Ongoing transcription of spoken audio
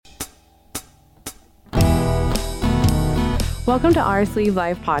Welcome to Our Sleeve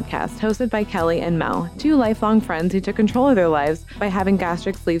Life podcast, hosted by Kelly and Mel, two lifelong friends who took control of their lives by having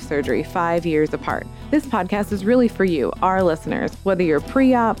gastric sleeve surgery 5 years apart. This podcast is really for you, our listeners, whether you're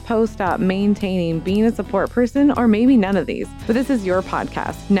pre-op, post-op, maintaining, being a support person, or maybe none of these. But this is your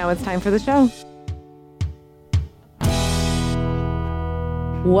podcast. Now it's time for the show.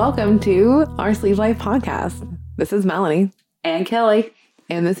 Welcome to Our Sleeve Life podcast. This is Melanie. And Kelly.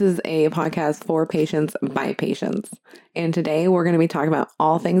 And this is a podcast for patients by patients. And today we're going to be talking about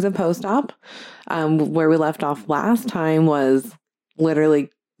all things of post-op. Where we left off last time was literally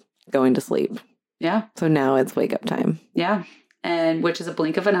going to sleep. Yeah. So now it's wake up time. Yeah. And which is a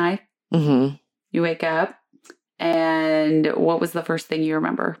blink of an eye. Mm-hmm. You wake up. And what was the first thing you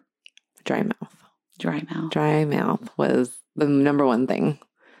remember? Dry mouth. Dry mouth. Dry mouth was the number one thing.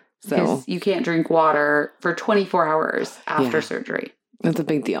 So you can't drink water for 24 hours after surgery. It's a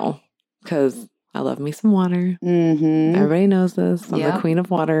big deal because I love me some water. Mm-hmm. Everybody knows this. I'm the queen of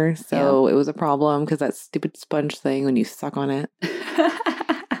water. So it was a problem because that stupid sponge thing when you suck on it.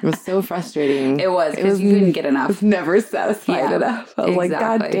 It was so frustrating. It was because you couldn't get enough. I was never satisfied enough. I was like,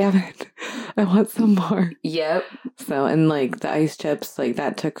 God damn it. I want some more. Yep. So, and like the ice chips, like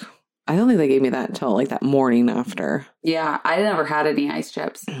that took, I don't think they gave me that until like that morning after. Yeah. I never had any ice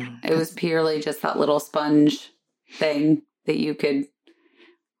chips. It was purely just that little sponge thing that you could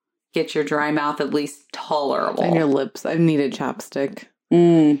get your dry mouth at least tolerable. And your lips. I needed chapstick.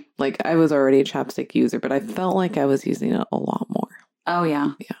 Like I was already a chapstick user, but I felt like I was using it a lot more. Oh,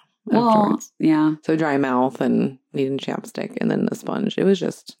 yeah. Yeah. Afterwards. Well, yeah. So dry mouth and needing chapstick and then the sponge. It was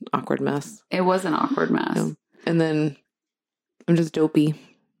just an awkward mess. It was an awkward mess. Yeah. And then I'm just dopey.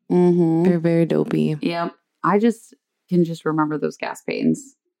 Mm-hmm. Very, very dopey. Yep. I can remember those gas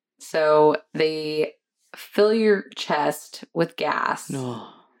pains. So they fill your chest with gas. No.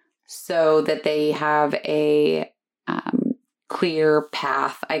 So that they have a clear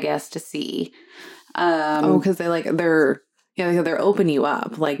path, I guess, to see. Because they're opening you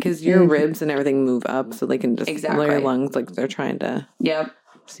up, like because your ribs and everything move up, so they can just fill your lungs, like they're trying to. Yep.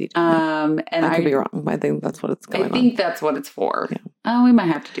 See. And I could be wrong, but I think that's what it's going on. I think that's what it's for. Yeah. We might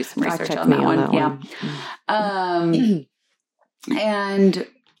have to do some research on that one. Yeah. And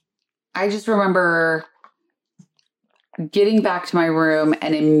I just remember getting back to my room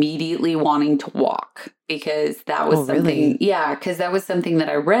and immediately wanting to walk because that was something. Really? Yeah, because that was something that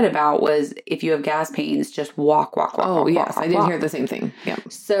I read about was if you have gas pains, just walk. Oh, yes, I did hear the same thing. Yeah.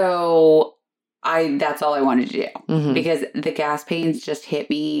 So that's all I wanted to do because the gas pains just hit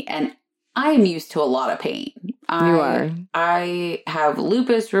me, and I am used to a lot of pain. You are. I have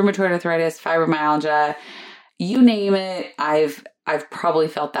lupus, rheumatoid arthritis, fibromyalgia, you name it. I've probably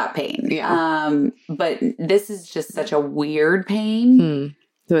felt that pain. Yeah. But this is just such a weird pain.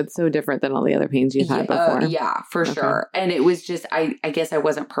 So it's so different than all the other pains you've had before. Yeah, for sure. And it was just, I guess I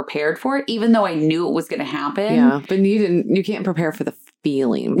wasn't prepared for it, even though I knew it was going to happen. Yeah. But you can't prepare for the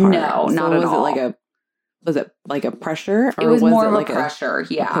feeling part. No, not at all. Was it like a pressure? Or it was more of a pressure.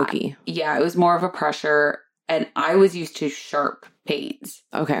 Yeah. A pokey? Yeah, it was more of a pressure. And I was used to sharp pains.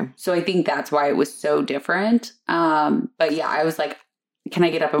 Okay. So I think that's why it was so different. But yeah, I was like, can I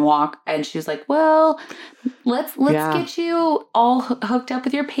get up and walk? And she was like, well, let's get you all hooked up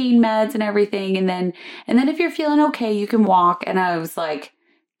with your pain meds and everything. And then if you're feeling okay, you can walk. And I was like,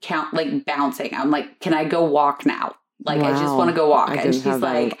 bouncing. I'm like, can I go walk now? Like, wow. I just want to go walk. And she's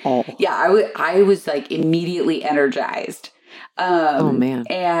like, yeah, I was like immediately energized. Oh man.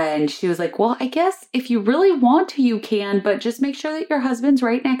 And she was like, well, I guess if you really want to, you can, but just make sure that your husband's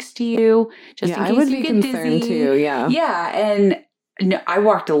right next to you. Just in case I would you be get concerned dizzy. Too. Yeah. Yeah. And no, I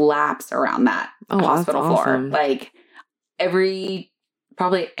walked laps around that hospital floor. Awesome. Like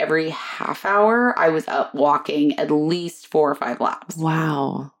probably every half hour I was up walking at least 4 or 5 laps.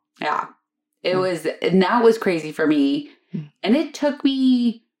 Wow. Yeah. It was, and that was crazy for me. And it took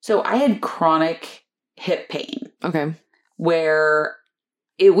me, so I had chronic hip pain. Okay. Where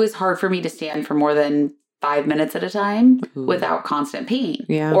it was hard for me to stand for more than 5 minutes at a time without constant pain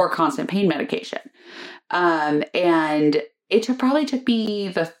or constant pain medication. And it probably took me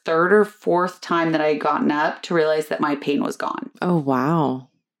the 3rd or 4th time that I had gotten up to realize that my pain was gone. Oh, wow.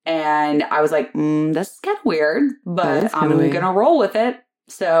 And I was like, this is kind of weird, but I'm going to roll with it.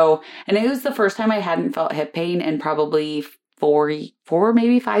 So, and it was the first time I hadn't felt hip pain in probably 4,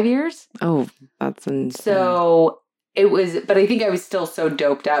 maybe 5 years. Oh, that's insane. So it was, but I think I was still so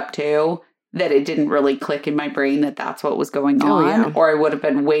doped up too that it didn't really click in my brain that that's what was going on, or I would have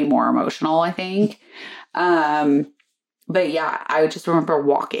been way more emotional, I think. But yeah, I just remember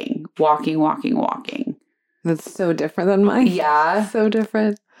walking. That's so different than mine. Yeah. So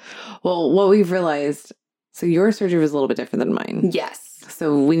different. Well, what we've realized So your surgery was a little bit different than mine. Yes.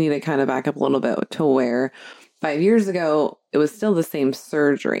 So we need to kind of back up a little bit to where 5 years ago, it was still the same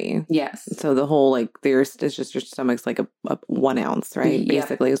surgery. Yes. So the whole, like, it's just your stomach's like a 1 ounce, right? Yep,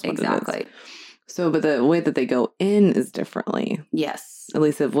 Basically is what exactly. it is. So, but the way that they go in is differently. Yes. At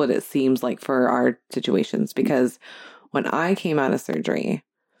least of what it seems like for our situations. Because when I came out of surgery,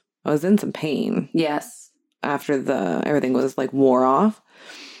 I was in some pain. Yes. After everything was like wore off.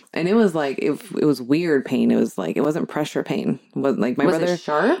 And it was like, it was weird pain. It was like, it wasn't pressure pain. It wasn't like was it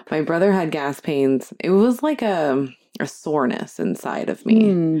sharp? My brother had gas pains. It was like a soreness inside of me.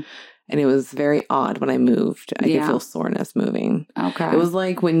 And it was very odd when I moved. I could feel soreness moving. Okay. It was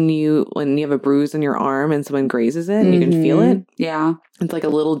like when you have a bruise in your arm and someone grazes it and you can feel it. Yeah. It's like a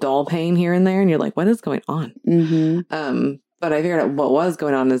little dull pain here and there. And you're like, what is going on? But I figured out what was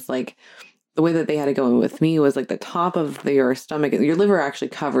going on is like, the way that they had to go in with me was like the top of your stomach. Your liver actually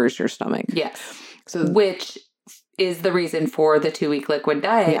covers your stomach. Yes. So, which is the reason for the 2-week liquid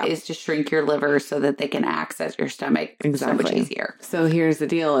diet is to shrink your liver so that they can access your stomach so much easier. So here's the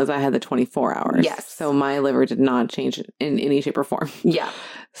deal is I had the 24 hours. Yes. So my liver did not change in any shape or form. Yeah.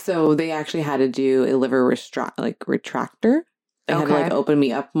 So they actually had to do a liver retractor. They had to like open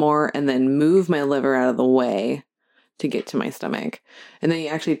me up more and then move my liver out of the way to get to my stomach. And then you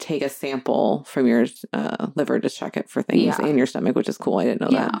actually take a sample from your liver to check it for things in your stomach, which is cool. I didn't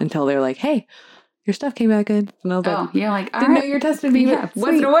know that until they're like, hey, your stuff came back good. And I was like, you're like, didn't know you're testing me. Yeah,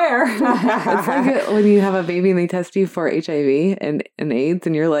 wasn't aware. It's like when you have a baby and they test you for HIV and AIDS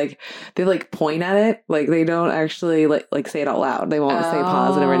and you're like, they like point at it. Like they don't actually like say it out loud. They won't say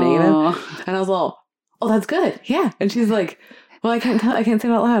positive or negative. And I was all, oh, that's good. Yeah. And she's like, well, I can't say it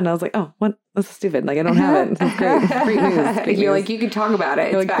out loud. And I was like, oh, what? That's stupid. Like, I don't have it. It's great. Great news. Great You're news. like, you can talk about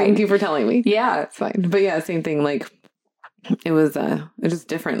it. It's like, thank you for telling me. Yeah. It's fine. But yeah, same thing. Like, it was just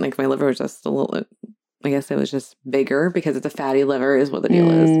different. Like, my liver was just a little, I guess it was just bigger because it's a fatty liver is what the deal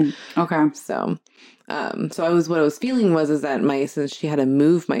is. Okay. So, what I was feeling is that since she had to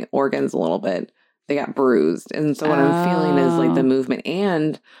move my organs a little bit, they got bruised. And so what I'm feeling is like the movement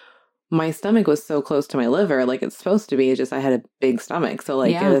and my stomach was so close to my liver, like it's supposed to be. It's just I had a big stomach. So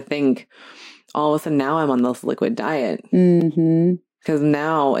like I think all of a sudden now I'm on this liquid diet. Because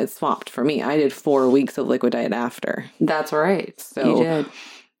now it's swapped for me. I did 4 weeks of liquid diet after. That's right. So you did.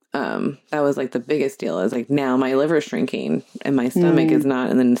 That was like the biggest deal is like now my liver's shrinking and my stomach is not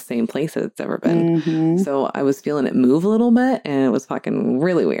in the same place that it's ever been. So I was feeling it move a little bit and it was fucking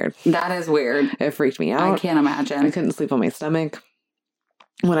really weird. That is weird. It freaked me out. I can't imagine. I couldn't sleep on my stomach.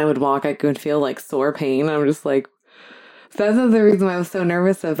 When I would walk, I could feel like sore pain. I'm just like, so that's the reason why I was so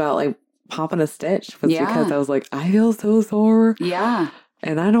nervous about like popping a stitch was because I was like, I feel so sore. Yeah.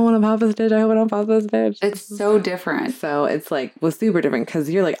 And I don't want to pop a stitch. I hope I don't pop a stitch. It's so different. So it's like, was super different because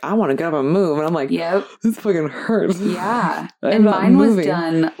you're like, I want to get up and move. And I'm like, yep, this fucking hurts. Yeah. And mine was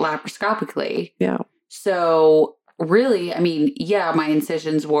done laparoscopically. Yeah. So really, I mean, my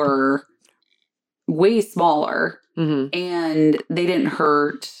incisions were way smaller and they didn't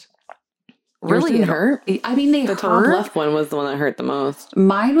hurt. Really didn't hurt? I mean, they hurt. The top left one was the one that hurt the most.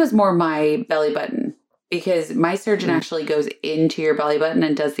 Mine was more my belly button because my surgeon actually goes into your belly button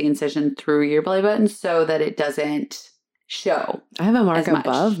and does the incision through your belly button so that it doesn't show. I have a mark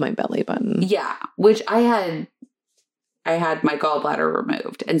above my belly button. Yeah, which I had my gallbladder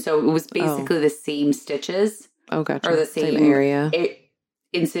removed. And so it was basically the same stitches. Oh, gotcha. Or the same area.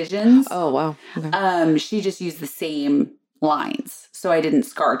 Incisions. Oh, wow. Okay. She just used the same lines. So I didn't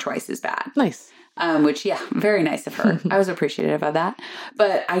scar twice as bad. Nice. Which, very nice of her. I was appreciative of that.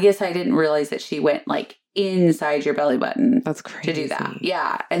 But I guess I didn't realize that she went like inside your belly button. That's crazy. To do that.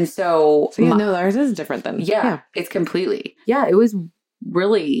 Yeah. And so. So no, ours is different then. Yeah. It's completely. Yeah. It was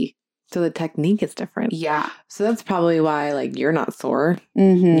really. So the technique is different. Yeah. So that's probably why like you're not sore.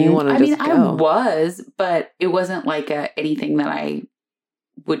 You want to just go. I was, but it wasn't like anything that I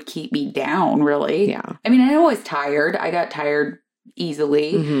would keep me down really. Yeah. I mean, I was tired. I got tired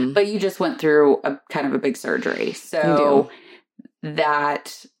easily, but you just went through a kind of a big surgery. So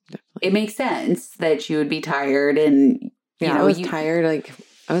that it makes sense that you would be tired and I was tired. Like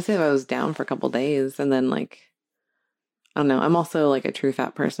I would say I was down for a couple days and then like, I don't know. I'm also like a true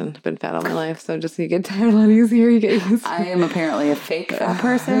fat person. I've been fat all my life. So just you get tired a lot easier. You get used to it. I am apparently a fake fat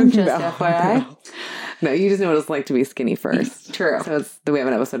person, just FYI. No, you just know what it's like to be skinny first. True. So we have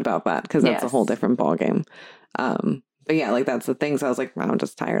an episode about that because that's a whole different ballgame. But yeah, like that's the thing. So I was like, wow, I'm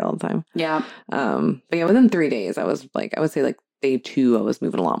just tired all the time. Yeah. But yeah, within 3 days, I was like, I would say like day 2, I was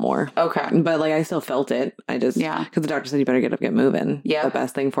moving a lot more. Okay. But like I still felt it. I just, because the doctor said you better get up, get moving. Yeah. The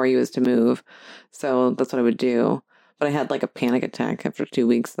best thing for you is to move. So that's what I would do. But I had like a panic attack after 2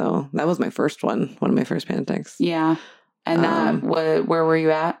 weeks, though. That was my first one of my first panic attacks. Yeah. And where were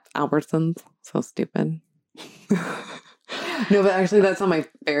you at? Albertsons. So stupid. No, but actually, that's not my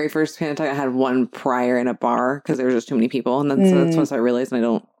very first panic attack. I had one prior in a bar because there were just too many people. And that's once I realized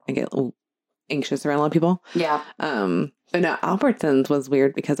I get anxious around a lot of people. Yeah. But no, Albertsons was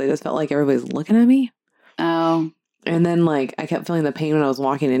weird because I just felt like everybody was looking at me. Oh. And then, like, I kept feeling the pain when I was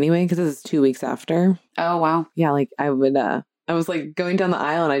walking anyway, because this is 2 weeks after. Oh, wow. Yeah, like, I was, like, going down the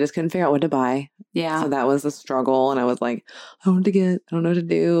aisle, and I just couldn't figure out what to buy. Yeah. So that was a struggle, and I was like, I don't know what to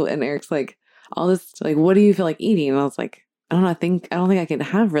do. And Eric's like, all this, like, what do you feel like eating? And I was like, I don't know, I don't think I can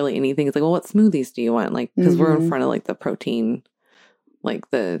have really anything. It's like, well, what smoothies do you want? Like, because we're in front of, like, the protein,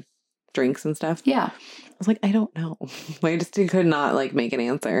 like, the drinks and stuff. Yeah. I was like, I don't know. Like, I just could not, like, make an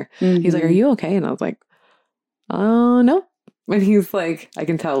answer. He's like, are you okay? And I was like, oh, no. And he's like, I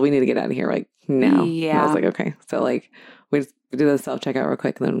can tell we need to get out of here, like, now. Yeah. And I was like, okay. So, like, we just did the self-checkout real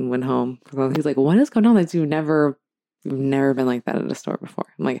quick and then went home. He's like, what is going on? That you've never been like that at a store before.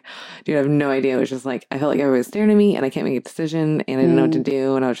 I'm like, dude, I have no idea. It was just like, I felt like everybody was staring at me and I can't make a decision and I didn't know what to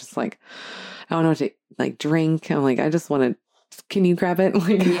do. And I was just like, I don't know what to, like, drink. I'm like, I just want to, can you grab it?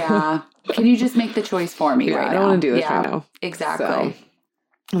 Like, yeah. Can you just make the choice for me right now? I don't want to do this right now. Exactly. So,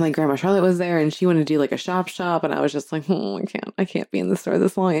 and like Grandma Charlotte was there and she wanted to do like a shop. And I was just like, I can't be in the store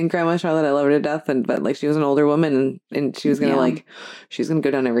this long. And Grandma Charlotte, I love her to death. But like, she was an older woman and she was going to she was going to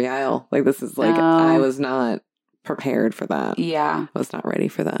go down every aisle. Like, this is like, I was not prepared for that. Yeah. I was not ready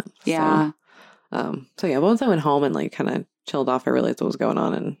for that. Yeah. So yeah, once I went home and like kind of chilled off, I realized what was going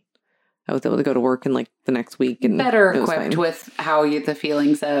on and I was able to go to work in like the next week and better equipped with how the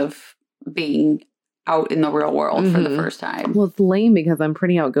feelings of being out in the real world for the first time. Well, it's lame because I'm a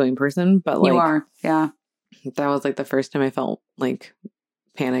pretty outgoing person, but like, you are. Yeah. That was like the first time I felt like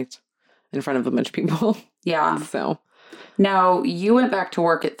panicked in front of a bunch of people. Yeah. So now you went back to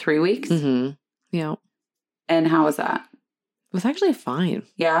work at 3 weeks. Yeah. And how was that? It was actually fine.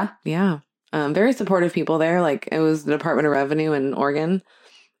 Yeah. Yeah. Very supportive people there. Like, it was the Department of Revenue in Oregon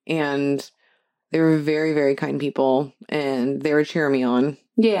and they were very, very kind people and they were cheering me on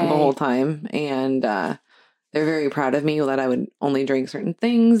the whole time. And they're very proud of me that I would only drink certain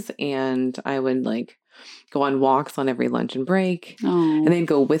things and I would like go on walks on every lunch and break. And they'd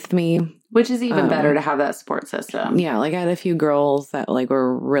go with me. Which is even better to have that support system. Yeah. Like, I had a few girls that like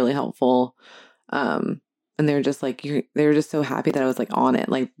were really helpful. And they're just like, they were just so happy that I was like on it.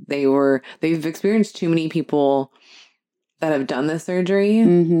 Like, they've experienced too many people that have done this surgery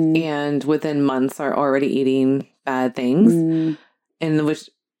and within months are already eating bad things. And which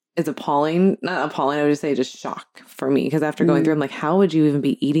is appalling. Not appalling, I would just say just shock for me. Because after going through, I'm like, how would you even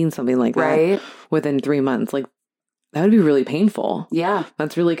be eating something like that within 3 months? Like, that would be really painful. Yeah.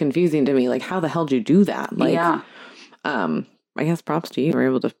 That's really confusing to me. Like, how the hell did you do that? Like, I guess props to you. You were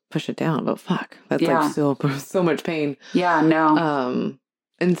able to push it down, but fuck, that's like so much pain. Yeah, no.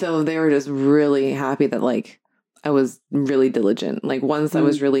 And so they were just really happy that like I was really diligent. Like, once I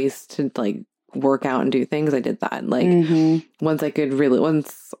was released to like work out and do things, I did that. Like, once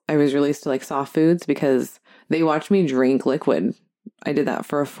I was released to like soft foods because they watched me drink liquid. I did that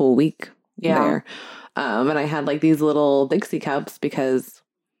for a full week there. And I had like these little Dixie cups because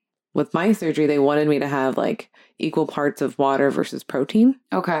with my surgery, they wanted me to have like equal parts of water versus protein.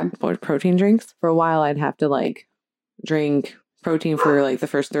 Okay. Or protein drinks. For a while, I'd have to like drink protein for like the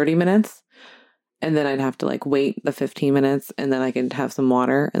first 30 minutes. And then I'd have to like wait the 15 minutes and then I could have some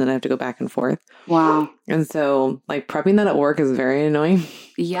water and then I have to go back and forth. Wow. And so like prepping that at work is very annoying.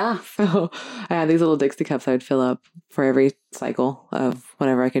 Yeah. So I had these little Dixie cups I would fill up for every cycle of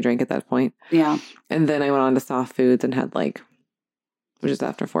whatever I could drink at that point. Yeah. And then I went on to soft foods and had like, just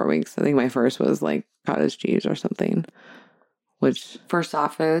after 4 weeks. I think my first was like cottage cheese or something. Which for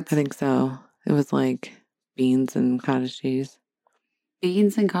soft foods? I think so. It was like beans and cottage cheese.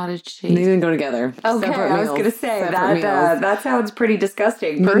 Beans and cottage cheese. They didn't go together. Okay, I was going to say that sounds pretty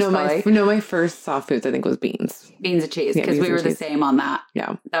disgusting. Personally, my first soft foods I think was beans. Beans and cheese because we were the same on that.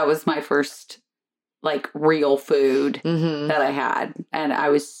 Yeah, that was my first like real food that I had, and I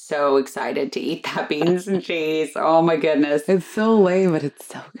was so excited to eat that beans and cheese. Oh my goodness, it's so lame, but it's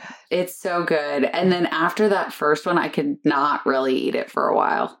so good. It's so good. And then after that first one, I could not really eat it for a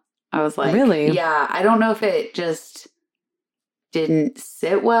while. I was like, really? Yeah, I don't know if it just didn't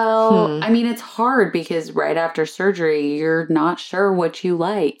sit well. I mean, it's hard because right after surgery, you're not sure what you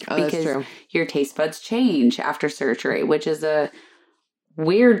like because your taste buds change after surgery, which is a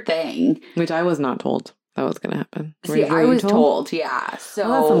weird thing. Which I was not told that was going to happen. See, I was told, yeah. So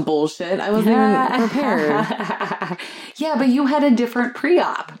that's some bullshit. I wasn't even prepared. Yeah, but you had a different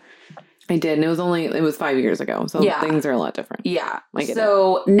pre-op. I did. And it was 5 years ago. So things are a lot different. Yeah.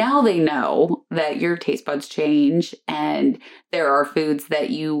 So now they know that your taste buds change and there are foods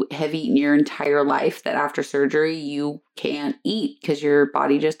that you have eaten your entire life that after surgery you can't eat because your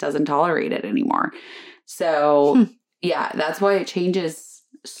body just doesn't tolerate it anymore. So yeah, that's why it changes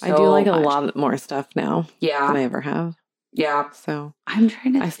so I do like much. a lot more stuff now than I ever have. Yeah. So I'm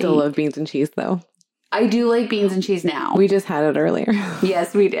trying to think. still love beans and cheese though. I do like beans and cheese now. We just had it earlier.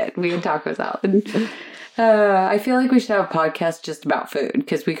 Yes, we did. We had taco salad. I feel like we should have a podcast just about food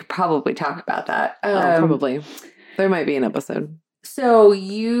because we could probably talk about that. Probably. There might be an episode. So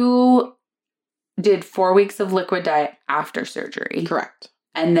you did 4 weeks of liquid diet after surgery. Correct.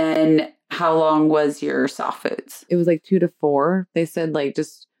 And then how long was your soft foods? It was like 2 to 4. They said like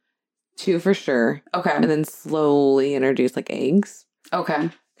just 2 for sure. Okay. And then slowly introduce like eggs. Okay.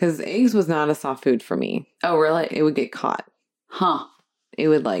 Because eggs was not a soft food for me. Oh, really? It would get caught. Huh. It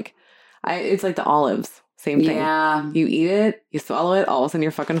would it's like the olives. Same thing. Yeah. You eat it, you swallow it, all of a sudden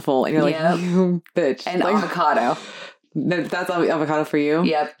you're fucking full. And you're like, you bitch. And avocado. That's avocado for you?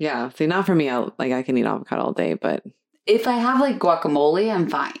 Yep. Yeah. See, not for me. I can eat avocado all day, but. If I have like guacamole, I'm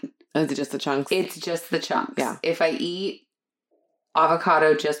fine. Is it just the chunks? It's just the chunks. Yeah. If I eat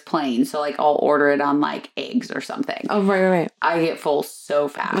avocado just plain, so like I'll order it on like eggs or something. Oh, right. I get full so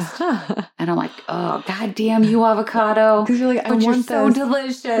fast. And I'm like, oh, goddamn you avocado. Because you're like, you're so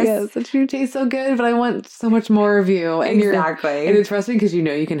delicious. Yes, the food tastes so good, but I want so much more of you. And exactly. And it's frustrating because you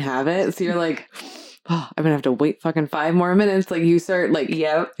know you can have it. So you're like, oh, I'm going to have to wait fucking 5 more minutes. Like you start like,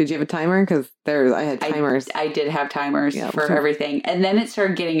 yep. Did you have a timer? Because I had timers. I did have timers for everything. And then it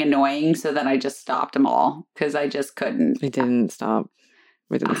started getting annoying. So then I just stopped them all because I just couldn't. It didn't stop.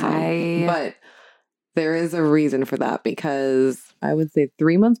 It didn't stop. But there is a reason for that because I would say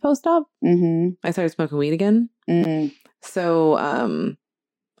 3 months post-op, I started smoking weed again. Mm-hmm. So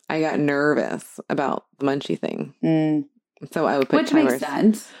I got nervous about the munchie thing. So I would put timers. Which makes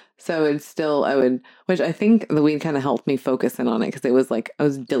sense. So it's still, which I think the weed kind of helped me focus in on it because it was like, I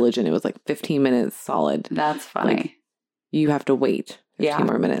was diligent. It was like 15 minutes solid. That's funny. Like, you have to wait 15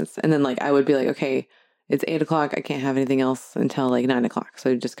 more minutes. And then like, I would be like, okay, it's 8 o'clock. I can't have anything else until like 9 o'clock. So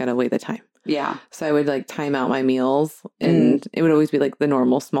I just got to wait the time. Yeah. So I would like time out my meals and it would always be like the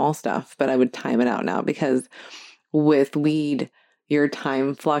normal small stuff, but I would time it out now because with weed, your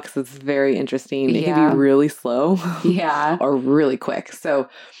time flux is very interesting. It can be really slow. Yeah. Or really quick. So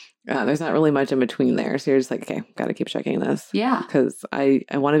there's not really much in between there. So you're just like, okay, got to keep checking this. Yeah. Because I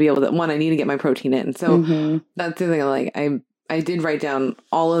want to be able to, I need to get my protein in. So that's the thing. Like I did write down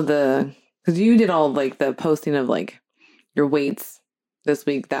all of because you did all like the posting of like your weights this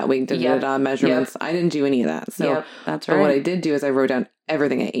week, that week, measurements. I didn't do any of that. So that's right. But what I did do is I wrote down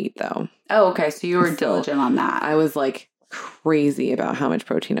everything I ate though. Oh, okay. So you were diligent on that. I was like crazy about how much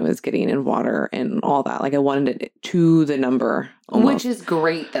protein I was getting in water and all that. Like I wanted it to the number almost. Which is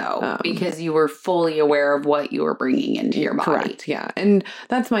great though, because you were fully aware of what you were bringing into your body. Correct. Yeah. And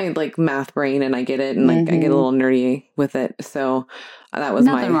that's my like math brain and I get it and like I get a little nerdy with it. So that was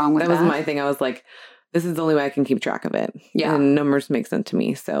was my thing. I was like, this is the only way I can keep track of it. Yeah. And numbers make sense to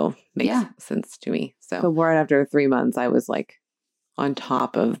me. So makes sense to me. So right after 3 months, I was like on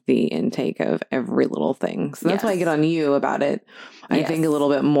top of the intake of every little thing. So that's why I get on you about it. I think a little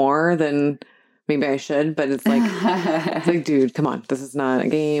bit more than maybe I should, but it's like, dude, come on. This is not a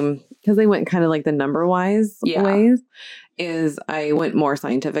game. Because they went kind of like the number wise ways. Is I went more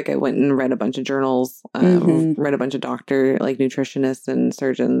scientific. I went and read a bunch of journals, read a bunch of like nutritionists and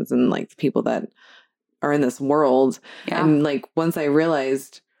surgeons and like people that are in this world. Yeah. And like once I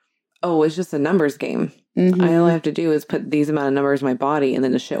realized, oh, it's just a numbers game. All I have to do is put these amount of numbers in my body and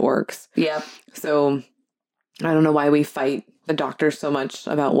then the shit works. Yeah. So I don't know why we fight the doctors so much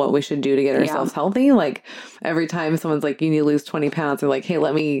about what we should do to get ourselves healthy. Like every time someone's like, you need to lose 20 pounds. They're like, hey,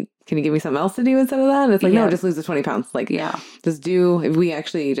 can you give me something else to do instead of that? And it's like, no, just lose the 20 pounds. Like, if we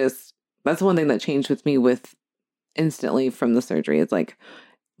actually that's one thing that changed with me instantly from the surgery. It's like,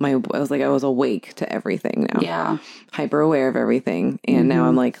 I was awake to everything now. Yeah. Hyper aware of everything. And now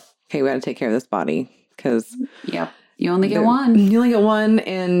I'm like, okay, we got to take care of this body because you only get one. You only get one.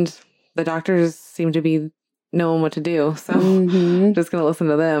 And the doctors seem to be knowing what to do. So I'm just going to listen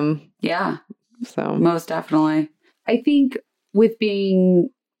to them. Yeah. So most definitely. I think with being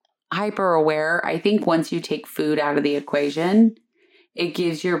hyper aware, I think once you take food out of the equation, it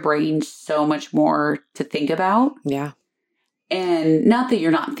gives your brain so much more to think about. Yeah. And not that you're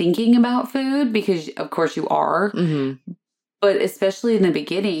not thinking about food, because of course you are, but especially in the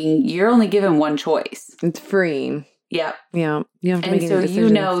beginning, you're only given one choice. It's freeing. Yep. Yeah. You have to make any decisions. You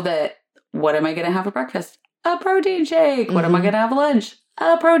know that, what am I going to have for breakfast? A protein shake. What am I going to have for lunch?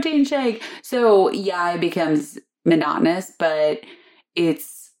 a protein shake. So yeah, it becomes monotonous, but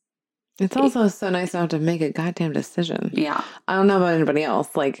it's also so nice not to make a goddamn decision. Yeah. I don't know about anybody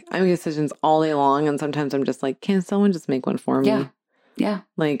else. Like, I make decisions all day long, and sometimes I'm just like, can someone just make one for me? Yeah. Yeah.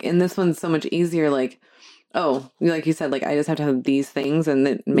 Like, and this one's so much easier. Like, oh, like you said, like I just have to have these things, and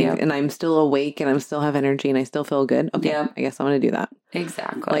and I'm still awake, and I still have energy, and I still feel good. Okay, I guess I'm going to do that.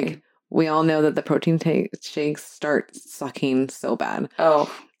 Exactly. Like, we all know that the protein shakes start sucking so bad.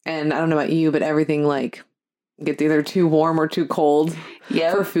 Oh. And I don't know about you, but everything like gets either too warm or too cold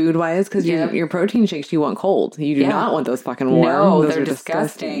for food wise, because your protein shakes you want cold. You do not want those fucking warm. No, those they're are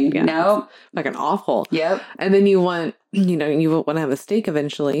disgusting. Yeah, no, fucking awful. Yep. And then you want to have a steak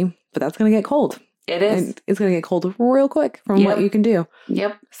eventually, but that's going to get cold. It is. And it's going to get cold real quick from what you can do.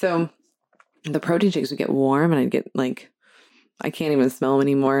 Yep. So the protein shakes would get warm, and I'd get like, I can't even smell them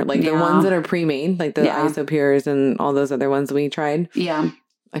anymore. Like the ones that are pre-made, like the Isopures and all those other ones we tried. Yeah.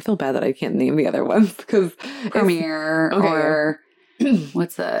 I feel bad that I can't name the other ones because Premier or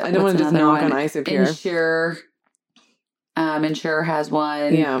what's the? I don't want to just knock on Isopure. Ensure. Ensure has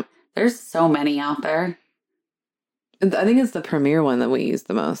one. Yeah. There's so many out there. I think it's the Premier one that we use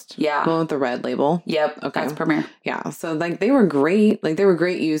the most. Yeah. The one with the red label. Yep. Okay. That's Premier. Yeah. So like they were great. Like they were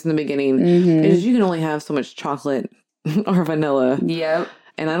great used in the beginning. Mm-hmm. It's just you can only have so much chocolate or vanilla. Yep.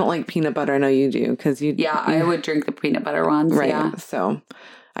 And I don't like peanut butter. I know you do because you. Yeah, I would drink the peanut butter ones. Right. Yeah. So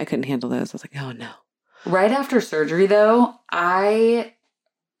I couldn't handle those. I was like, oh no. Right after surgery though, I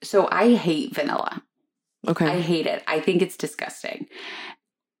hate vanilla. Okay. I hate it. I think it's disgusting.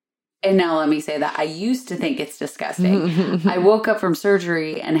 And now let me say that I used to think it's disgusting. I woke up from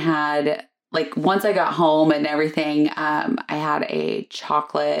surgery and had, like, once I got home and everything, I had a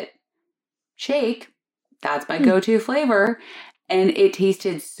chocolate shake. That's my go-to flavor. And it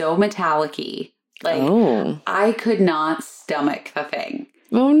tasted so metallic-y. Like, I could not stomach the thing.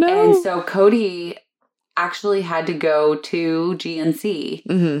 Oh, no. And so Cody actually had to go to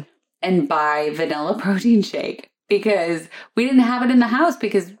GNC and buy vanilla protein shake because we didn't have it in the house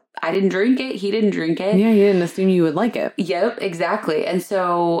because I didn't drink it. He didn't drink it. Yeah, you didn't assume you would like it. Yep, exactly. And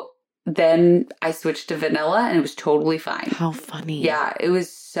so then I switched to vanilla and it was totally fine. How funny. Yeah, it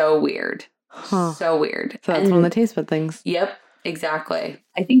was so weird. Huh. So weird. So that's one of the taste bud things. Yep, exactly.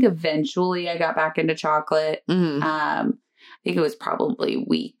 I think eventually I got back into chocolate. I think it was probably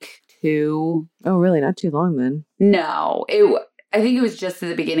week 2. Oh, really? Not too long then? No, I think it was just at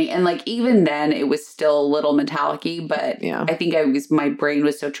the beginning. And like, even then it was still a little metallic-y, but yeah. I think my brain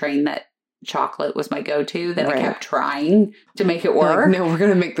was so trained that chocolate was my go-to that I kept trying to make it work. Like, no, we're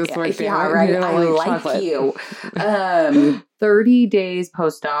going to make this work. Yeah, right. I like you. 30 days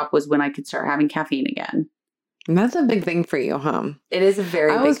post-op was when I could start having caffeine again. And that's a big thing for you, huh? It is a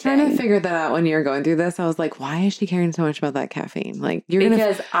very big thing. I was trying to figure that out when you were going through this. I was like, why is she caring so much about that caffeine? Like,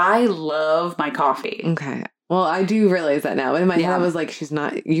 because I love my coffee. Okay. Well, I do realize that now. But in my head, I was like,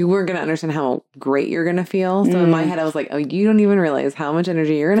 you weren't going to understand how great you're going to feel. So in my head, I was like, oh, you don't even realize how much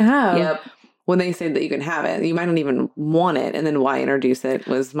energy you're going to have. Yep. When they say that you can have it, you might not even want it. And then why introduce it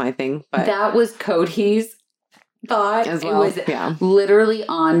was my thing. But that was Cody's thought as well. It was literally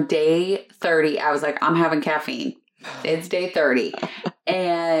on day 30. I was like, I'm having caffeine. It's day 30.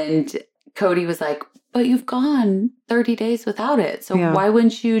 And Cody was like, but you've gone 30 days without it. So why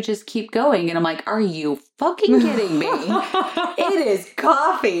wouldn't you just keep going? And I'm like, are you fucking kidding me? It is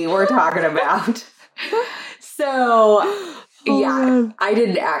coffee we're talking about. So, I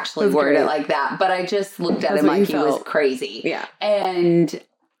didn't actually word it like that. But I just looked at him like he was crazy. Yeah. And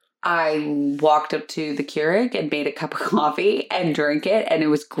I walked up to the Keurig and made a cup of coffee and drank it. And it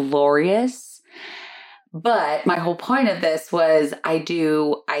was glorious. But my whole point of this was I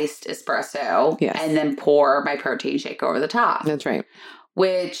do iced espresso and then pour my protein shake over the top. That's right.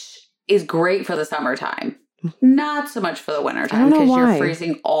 Which is great for the summertime. Not so much for the wintertime because you're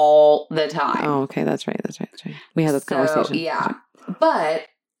freezing all the time. Oh, okay. That's right. We had this conversation. Yeah. But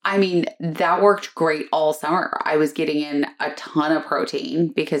I mean, that worked great all summer. I was getting in a ton of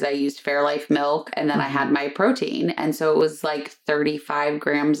protein because I used Fairlife milk and then I had my protein. And so it was like 35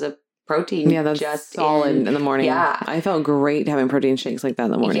 grams of protein. Yeah, that's just solid in the morning. Yeah. I felt great having protein shakes like that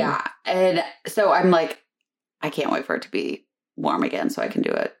in the morning. Yeah. And so I'm like, I can't wait for it to be warm again so I can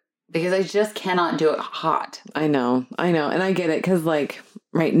do it. Because I just cannot do it hot. I know. And I get it because like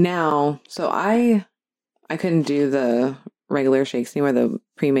right now, so I couldn't do the regular shakes anymore, the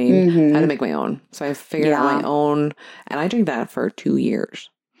pre-made. I had to make my own. So I figured out my own. And I drank that for 2 years,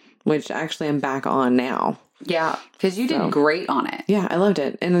 which actually I'm back on now. Yeah, because you did great on it. Yeah, I loved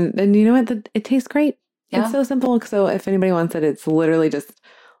it. And you know what? It tastes great. Yeah. It's so simple. So if anybody wants it, it's literally just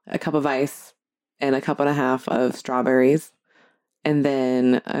a cup of ice and a cup and a half of strawberries And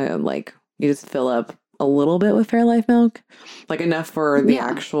then you just fill up a little bit with Fairlife milk, like enough for the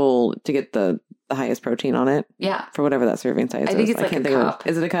actual to get the highest protein on it. Yeah. For whatever that serving size is. I think it's like a cup.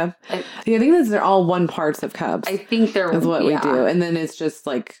 Is it a cup? I think they're all 1 parts of cups. I think they're... That's what we do. And then it's just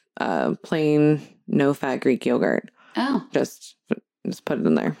like plain, no-fat Greek yogurt. Oh. Just put it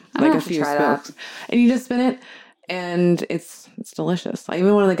in there. I'm like gonna a few try spoons. that. And you just spin it. And it's delicious.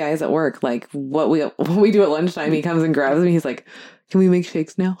 Even one of the guys at work, like what we do at lunchtime, he comes and grabs me. He's like, "Can we make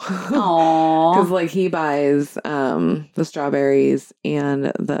shakes now?" Aww. Because like he buys the strawberries and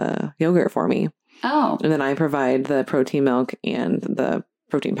the yogurt for me. Oh. And then I provide the protein milk and the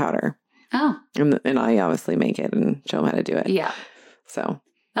protein powder. Oh. And I obviously make it and show him how to do it. Yeah. So.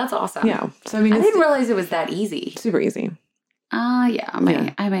 That's awesome. Yeah. So I mean, I didn't realize it was that easy. Super easy. Yeah,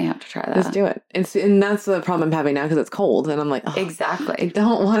 I may have to try that. Just do it. And that's the problem I'm having now because it's cold. And I'm like, oh, exactly. I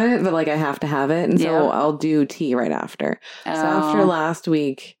don't want it, but like I have to have it. And so I'll do tea right after. So after last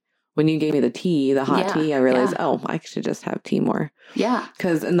week, when you gave me the hot tea, I realized, I should just have tea more. Yeah.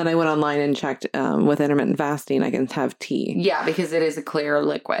 And then I went online and checked with intermittent fasting, I can have tea. Yeah, because it is a clear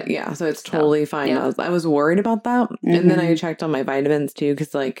liquid. Yeah, so it's totally fine. Yeah. I was worried about that. Mm-hmm. And then I checked on my vitamins too,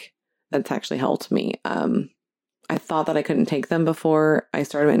 because like that's actually helped me. I thought that I couldn't take them before I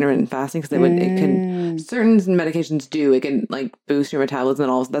started intermittent fasting because certain medications do. It can like boost your metabolism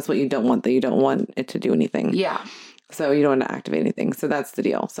and all. That's what you don't want. That you don't want it to do anything. Yeah. So you don't want to activate anything. So that's the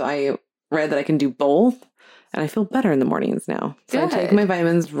deal. So I read that I can do both and I feel better in the mornings now. So Good. I take my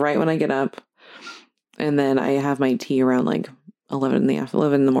vitamins right when I get up and then I have my tea around like 11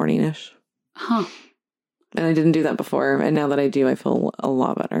 in the morning-ish. Huh. And I didn't do that before. And now that I do, I feel a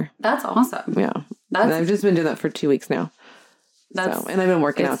lot better. That's awesome. Yeah. And I've just been doing that for 2 weeks now. And I've been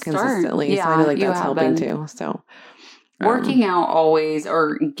working out consistently. Yeah, so I feel like that's helping too. So working out always,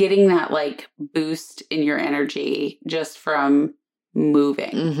 or getting that like boost in your energy just from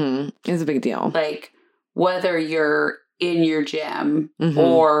moving is a big deal. Like whether you're in your gym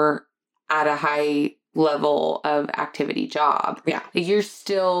or at a high level of activity job. Yeah.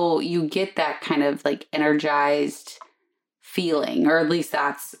 You get that kind of like energized feeling, or at least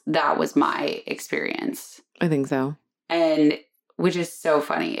that was my experience. I think so. And which is so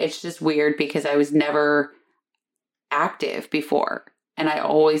funny. It's just weird because I was never active before and I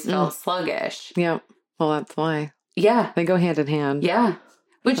always felt sluggish. Yeah. Well, that's why. Yeah. They go hand in hand. Yeah.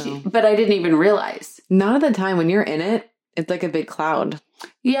 But I didn't even realize. Not at the time when you're in it, it's like a big cloud.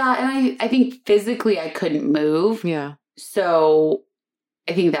 Yeah. And I think physically I couldn't move. Yeah. So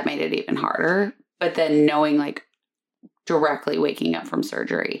I think that made it even harder. But then knowing like directly waking up from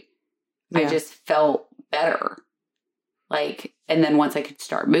surgery, I just felt better. Like, and then once I could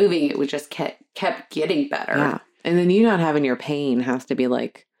start moving, it would just kept getting better. Yeah. And then you not having your pain has to be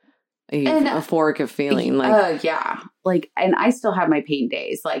like a euphoric of feeling. Like, yeah. Like, and I still have my pain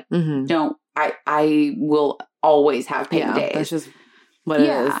days. Like, I will always have pain days. That's just what it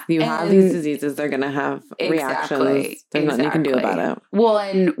is. You have these diseases, they're going to have reactions. There's nothing you can do about it. Well,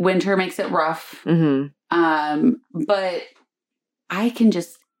 and winter makes it rough. But I can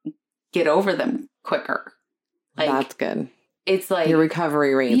just get over them quicker. Like, that's good. It's like your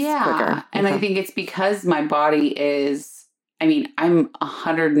recovery rate's quicker. And I think it's because my body is, I'm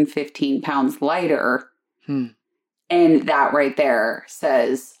 115 pounds lighter. And that right there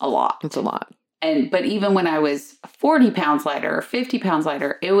says a lot. It's a lot. But even when I was 40 pounds lighter or 50 pounds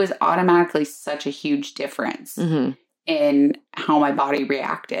lighter, it was automatically such a huge difference in how my body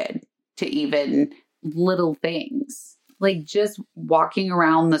reacted to even little things. Like just walking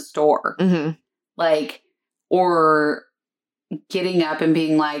around the store. Like, or getting up and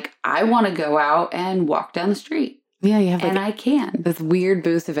being like, I want to go out and walk down the street. Yeah, you have and I can. This weird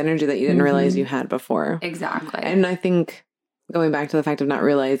boost of energy that you didn't realize you had before. Exactly. And I think going back to the fact of not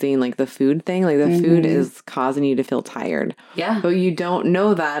realizing like the food thing, like the food is causing you to feel tired. Yeah. But you don't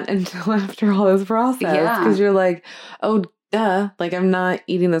know that until after all this process. Yeah. Because you're like, oh, duh. Like I'm not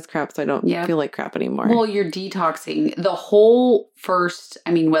eating this crap, so I don't feel like crap anymore. Well, you're detoxing the whole first,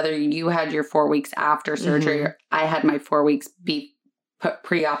 whether you had your 4 weeks after surgery, or I had my 4 weeks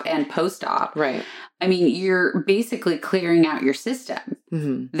pre-op and post-op. Right. You're basically clearing out your system.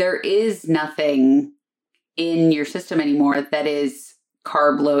 There is nothing in your system anymore that is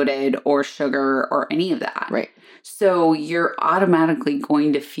carb loaded or sugar or any of that. Right. So you're automatically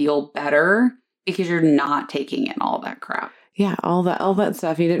going to feel better because you're not taking in all that crap. Yeah, all that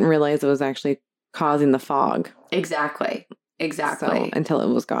stuff you didn't realize it was actually causing the fog. Exactly. So, until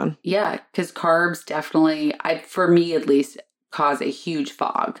it was gone. Yeah, because carbs definitely, for me at least, cause a huge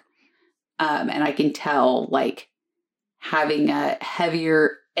fog. And I can tell, like, having a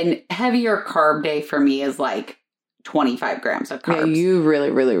heavier carb day for me is like 25 grams of Yeah, carbs. you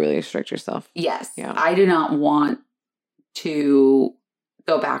really, really, really restrict yourself. Yes. Yeah. I do not want to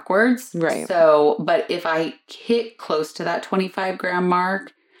go backwards. Right. So, but if I hit close to that 25 gram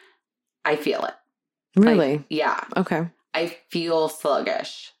mark, I feel it. Really? Like, yeah. Okay. I feel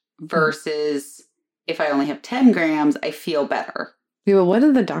sluggish versus if I only have 10 grams, I feel better. Yeah, but what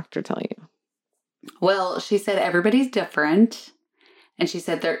did the doctor tell you? Well, she said everybody's different. And she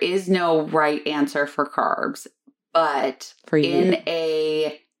said there is no right answer for carbs. But For you? in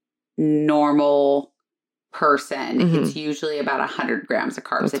a normal person, Mhm. it's usually about 100 grams of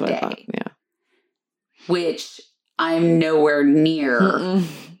carbs That's a what I thought. day, Yeah. which I'm nowhere near Mm-mm.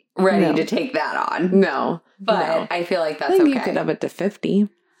 ready No. to take that on. No. But No. I feel like I that's think okay. you could up it to 50.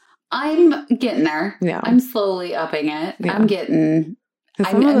 I'm getting there. Yeah. I'm slowly upping it. Yeah. I'm getting, 'Cause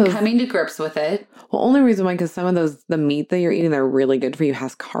some of I'm those- coming to grips with it. Well, only reason why, because some of those, the meat that you're eating, they're really good for you,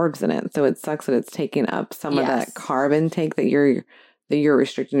 has carbs in it. So it sucks that it's taking up some of Yes. that carb intake that you're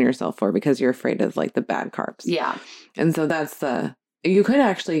restricting yourself for because you're afraid of like the bad carbs. Yeah. And so that's you could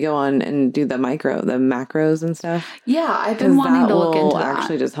actually go on and do the macros and stuff. Yeah. I've 'Cause been wanting that to look will into that.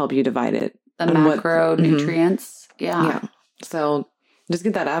 actually just help you divide it. The and what- macronutrients. Yeah. Yeah. So just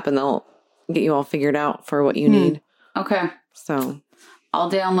get that app and they'll get you all figured out for what you Hmm. need. Okay. So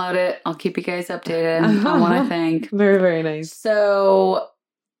I'll download it. I'll keep you guys updated on what I think. very, very nice. So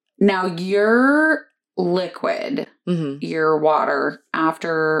now your liquid, Hmm. your water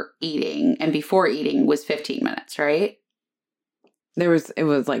after eating and before eating was 15 minutes, right? It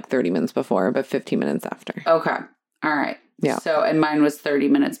was like 30 minutes before, but 15 minutes after. Okay. All right. Yeah. So, and mine was 30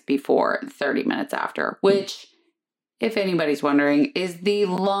 minutes before, 30 minutes after, which, if anybody's wondering, is the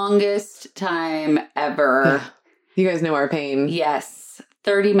longest time ever. You guys know our pain. Yes.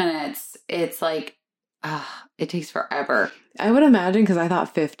 30 minutes. It's like, it takes forever. I would imagine, because I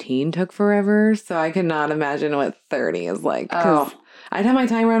thought 15 took forever, so I could not imagine what 30 is like. 'Cause I'd have my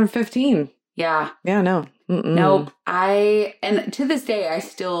time around 15. Yeah. Yeah, no. Mm-mm. Nope. And to this day, I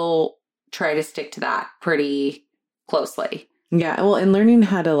still try to stick to that pretty closely. Yeah, well, and learning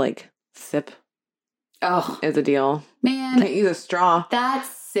how to like sip Oh, is a deal. man. Can't use a straw. That's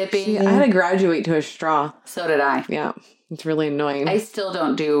sipping. See, I had to graduate to a straw. So did I. Yeah, it's really annoying. I still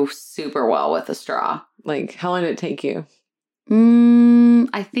don't do super well with a straw. Like, how long did it take you?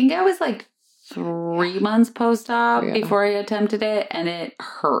 I think I was like 3 months post-op Yeah. before I attempted it, and it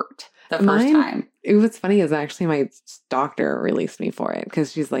hurt the first Mine- time. What's funny is actually my doctor released me for it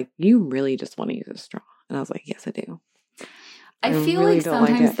because she's like, you really just want to use a straw. And I was like, yes, I do. I I feel really like don't like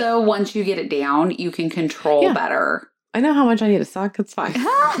sometimes, it. though, once you get it down, you can control Yeah. better. I know how much I need to suck. It's fine.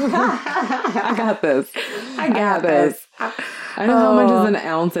 I got this. I got this. I know how much is an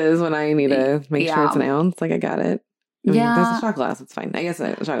ounce is when I need to make sure it's an Yeah. ounce. Like, I got it. I mean, Yeah. there's a shot glass. It's fine. I guess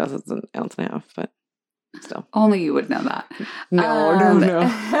a shot glass is an ounce and a half, but still. Only you would know that. No.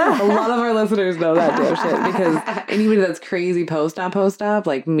 A lot of our listeners know that damn shit because because anybody that's crazy post-op,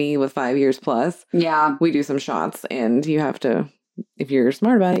 like me with 5 years plus, yeah. we do some shots and you have to, if you're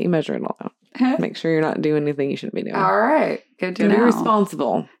smart about it, you measure it all out. Make sure you're not doing anything you shouldn't be doing. All right. Good to To be know.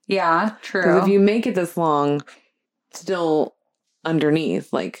 responsible. Yeah, true. Because if you make it this long, still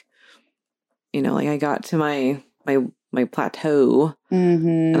underneath, like, you know, like I got to my plateau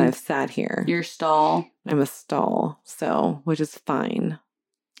Mhm. and I've sat here. Your stall. I'm a stall, so, which is fine.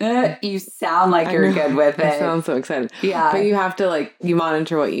 You sound like I you're know. good with I it. sound so excited. Yeah. But you have to, like, you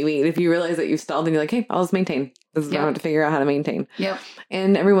monitor what you eat. If you realize that you've stalled, then you're like, hey, I'll just maintain. This is what I Yep. have to figure out how to maintain. Yep.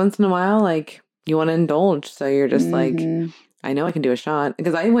 And every once in a while, like, you want to indulge. So you're just like, Mhm. I know I can do a shot.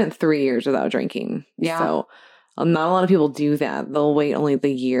 Because I went 3 years without drinking. Yeah. So not a lot of people do that. They'll wait only the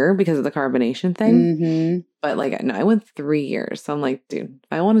year because of the carbonation thing. Mhm. But, like, no, I went 3 years. So I'm like, dude,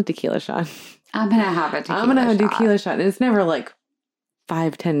 if I want a tequila shot, I'm going to have a tequila I'm going to have a shot. tequila shot. And it's never like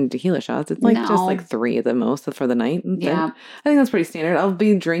 5-10 tequila shots. It's like just No. like 3 at the most for the night. And then- Yeah. I think that's pretty standard. I'll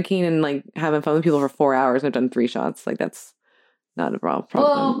be drinking and like having fun with people for 4 hours. I've done 3 shots. Like that's not a problem.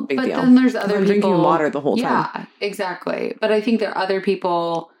 Well, big but deal. then there's other I'm people. drinking water the whole time. Yeah, exactly. But I think that other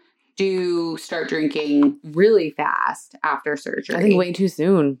people do start drinking really fast after surgery. I think way too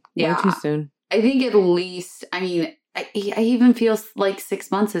soon. Yeah. Way too soon. I think at least, I mean, I even feel like 6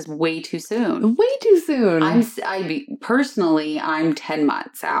 months is way too soon. Way too soon. Personally, I'm 10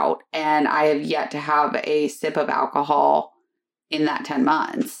 months out and I have yet to have a sip of alcohol in that 10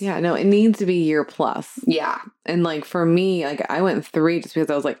 months. Yeah, no, it needs to be year plus. Yeah. And like for me, like I went 3 just because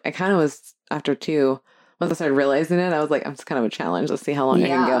I was like, I kind of was after 2. Once I started realizing it, I was like, I'm just kind of a challenge. Let's see how long I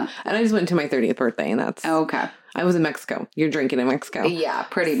can Yeah. go. And I just went to my 30th birthday and that's, Okay. I was in Mexico. You're drinking in Mexico. Yeah,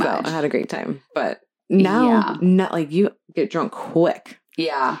 pretty So much. I had a great time. But now, Yeah. not like you get drunk quick.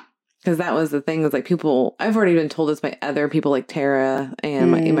 Yeah. Because that was the thing, was like people, I've already been told this by other people like Tara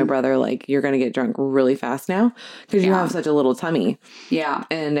and my brother, like, you're going to get drunk really fast now because you have such a little tummy. Yeah.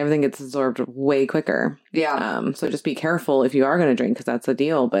 And everything gets absorbed way quicker. Yeah. So just be careful if you are going to drink because that's the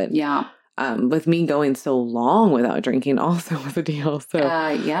deal. But yeah. With me going so long without drinking also was a deal. So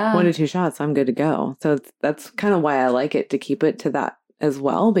 1 to 2 shots, I'm good to go. So that's kind of why I like it to keep it to that as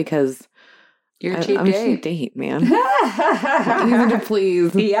well, because I'm a cheap date, man. Easy to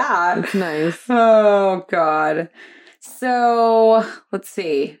please. Yeah. It's nice. Oh, God. So, let's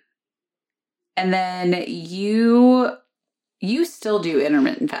see. And then you still do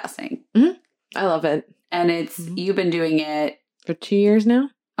intermittent fasting. Mm-hmm. I love it. And you've been doing it for 2 years now.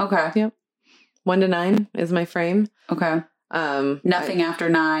 Okay. Yep. 1 to 9 is my frame. Okay. Nothing after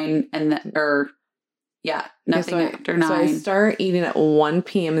 9 nothing after 9. So I start eating at 1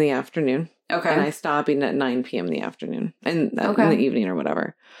 p.m. in the afternoon. Okay. And I stop eating at 9 p.m. in the afternoon and in the evening or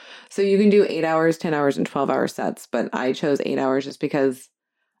whatever. So you can do 8 hours, 10 hours, and 12-hour sets. But I chose 8 hours just because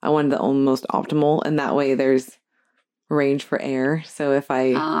I wanted the most optimal. And that way there's range for air. So if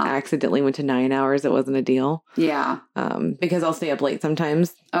I accidentally went to 9 hours, it wasn't a deal. Yeah. Because I'll stay up late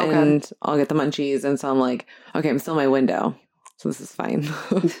sometimes and I'll get the munchies. And so I'm like, okay, I'm still in my window. So this is fine.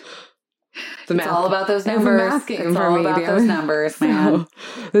 It's all about those numbers. It's all about those numbers, man.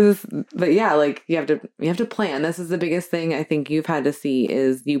 But yeah, like you have to plan. This is the biggest thing I think you've had to see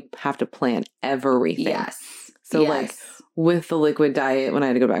is you have to plan everything. Yes. So like with the liquid diet, when I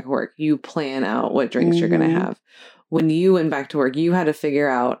had to go back to work, you plan out what drinks you're going to have. When you went back to work, you had to figure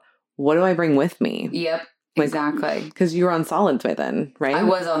out, what do I bring with me? Yep. Like, exactly. Because you were on solids by then, right? I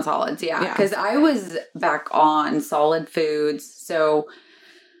was on solids. Yeah. Because I was back on solid foods. So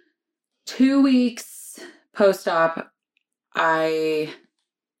 2 weeks post-op, I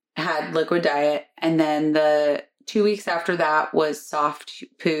had liquid diet, and then the 2 weeks after that was soft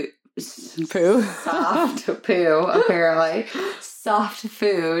poo. Soft poo, apparently. Soft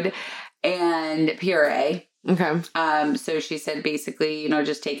food and puree. Okay. So she said basically,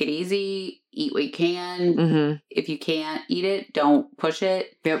 just take it easy, eat what you can. Mm-hmm. If you can't eat it, don't push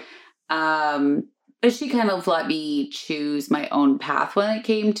it. Yep. But she kind of let me choose my own path when it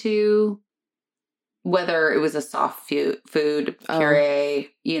came to whether it was a soft food,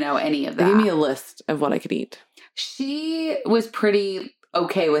 puree, any of that. Give me a list of what I could eat. She was pretty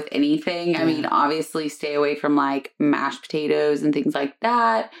okay with anything. I mean, obviously stay away from like mashed potatoes and things like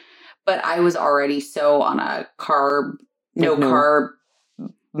that. But I was already so on a carb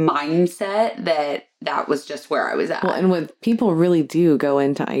mindset that was just where I was at. Well, and people really do go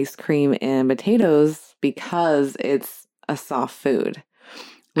into ice cream and potatoes because it's a soft food.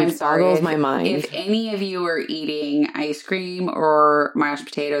 Which boggles my mind. If any of you are eating ice cream or mashed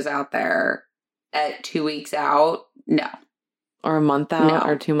potatoes out there at 2 weeks out, no. Or a month out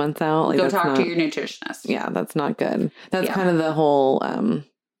or 2 months out. Like, go talk to your nutritionist. Yeah, that's not good. That's kind of the whole,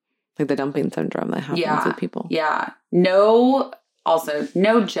 like the dumping syndrome that happens with people. Yeah. Also,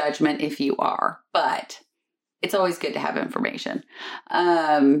 no judgment if you are, but it's always good to have information.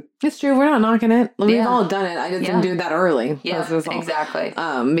 It's true. We're not knocking it. We've all done it. I just didn't do that early. Yeah, exactly.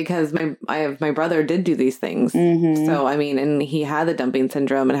 Because my brother did do these things. Mm-hmm. So, I mean, and he had the dumping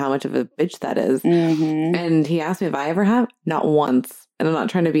syndrome and how much of a bitch that is. Mm-hmm. And he asked me if I ever have. Not once. And I'm not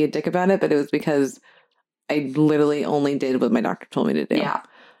trying to be a dick about it, but it was because I literally only did what my doctor told me to do. Yeah.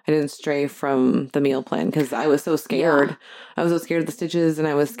 I didn't stray from the meal plan because I was so scared. Yeah. I was so scared of the stitches and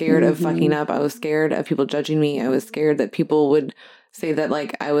I was scared of fucking up. I was scared of people judging me. I was scared that people would say that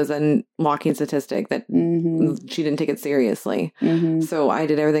like I was a walking statistic, that she didn't take it seriously. Mm-hmm. So I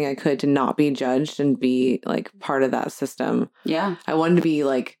did everything I could to not be judged and be like part of that system. Yeah. I wanted people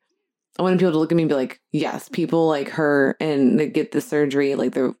to look at me and be like, yes, people like her and they get the surgery.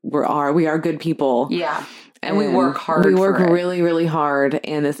 Like we are good people. Yeah. And we work hard. We work really, really hard.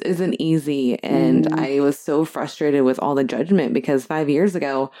 And this isn't easy. And I was so frustrated with all the judgment because 5 years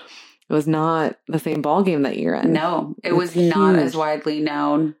ago, it was not the same ballgame that you're in. No, it was not as widely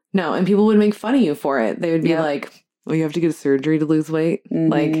known. No. And people would make fun of you for it. They would be like, well, you have to get a surgery to lose weight.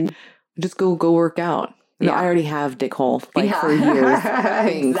 Like, just go work out. Yeah. I already have dick hole for years.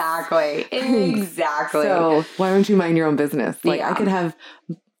 Exactly. So why don't you mind your own business? Like I could have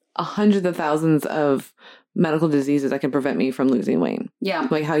hundreds of thousands of medical diseases that can prevent me from losing weight. Yeah.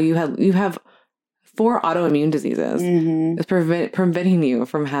 Like how you have 4 autoimmune diseases. It's preventing you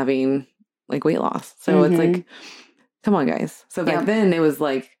from having like weight loss. So it's like, come on guys. So back then it was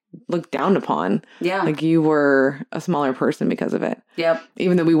like looked down upon. Yeah. Like you were a smaller person because of it. Yep.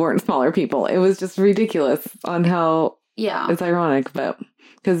 Even though we weren't smaller people. It was just ridiculous on how it's ironic. But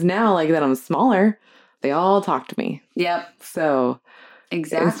because now like that I'm smaller, they all talk to me. Yep. So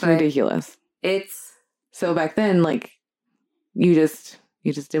Exactly. It's ridiculous. So back then, like, you just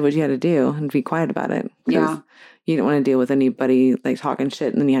did what you had to do and be quiet about it. Yeah. You didn't want to deal with anybody, like, talking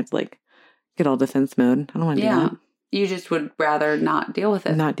shit, and then you have to, like, get all defense mode. I don't want to do that. You just would rather not deal with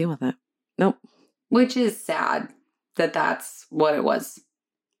it. Not deal with it. Nope. Which is sad that that's what it was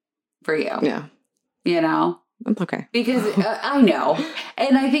for you. Yeah. You know? That's okay. Because I know.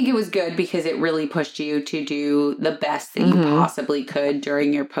 And I think it was good because it really pushed you to do the best that you possibly could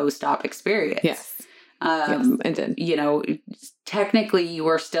during your post-op experience. Yes. Yes, it did. You know, technically you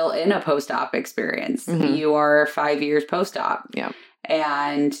were still in a post-op experience. Mm-hmm. You are 5 years post-op. Yeah.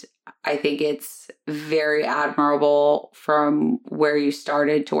 And I think it's very admirable from where you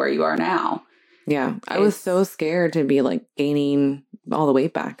started to where you are now. Yeah. I was so scared to be, like, gaining all the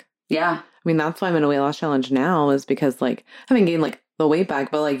weight back. Yeah. I mean, that's why I'm in a weight loss challenge now, is because, like, I haven't gained, like, the weight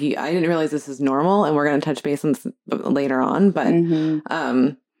back, but, like, I didn't realize this is normal, and we're going to touch base on this later on, but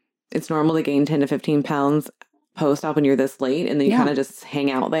it's normal to gain 10 to 15 pounds post-op when you're this late, and then you kind of just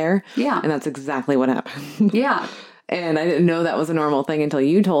hang out there. Yeah. And that's exactly what happened. Yeah. And I didn't know that was a normal thing until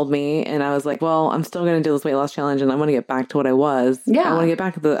you told me, and I was like, well, I'm still going to do this weight loss challenge, and I want to get back to what I was. Yeah. I want to get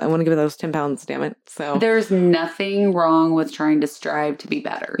back to I want to get those 10 pounds, damn it. So there's nothing wrong with trying to strive to be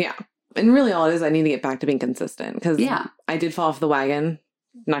better. Yeah. And really all it is, I need to get back to being consistent, because I did fall off the wagon.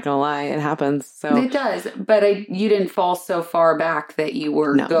 Not going to lie, it happens. So it does. But you didn't fall so far back that you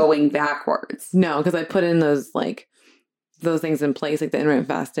were going backwards. No, because I put in those things in place, like the intermittent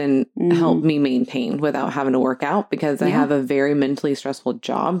fasting, helped me maintain without having to work out, because I have a very mentally stressful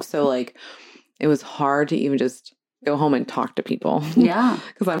job. So, like, it was hard to even just go home and talk to people. Yeah.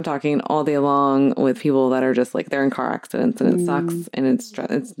 Because I'm talking all day long with people that are just, like, they're in car accidents, and it sucks, and it's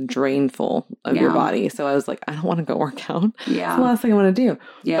drainful of your body. So I was like, I don't want to go work out. Yeah. It's the last thing I want to do.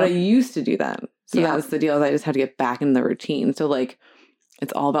 Yeah. But I used to do that. So that was the deal. I just had to get back in the routine. So, like,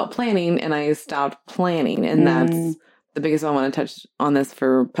 it's all about planning, and I stopped planning. And that's the biggest one I want to touch on this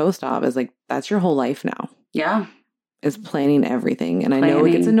for post-op is, like, that's your whole life now. Yeah. Is planning everything. And I know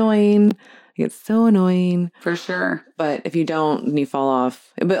it gets annoying. It gets so annoying. For sure. But if you don't, and you fall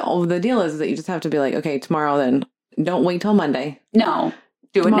off. But the deal is that you just have to be like, okay, tomorrow then. Don't wait till Monday. No.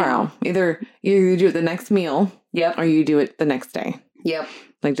 Do tomorrow. It now. Either you do it the next meal. Yep. Or you do it the next day. Yep.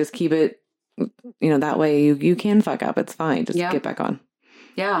 Like, just keep it, that way you can fuck up. It's fine. Just get back on.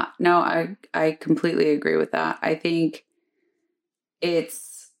 Yeah. No, I completely agree with that. I think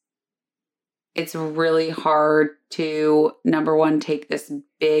it's really hard to, number one, take this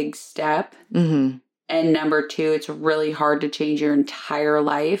big step. Mm-hmm. And number two, it's really hard to change your entire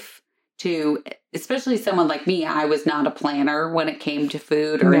life to, especially someone like me. I was not a planner when it came to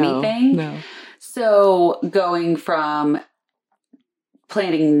food or anything. No. So going from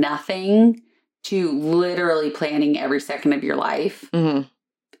planning nothing to literally planning every second of your life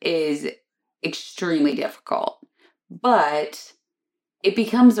is extremely difficult. But it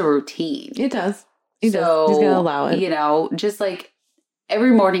becomes a routine. It does. You just gotta allow it. Just like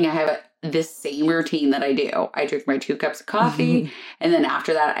every morning I have this same routine that I do. I drink my 2 cups of coffee, and then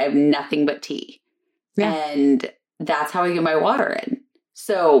after that I have nothing but tea. Yeah. And that's how I get my water in.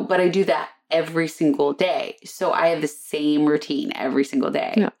 So, but I do that every single day. So I have the same routine every single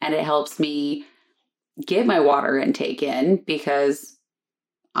day. Yeah. And it helps me get my water intake in because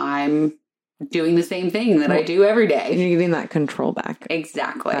I'm doing the same thing that I do every day. You're getting that control back.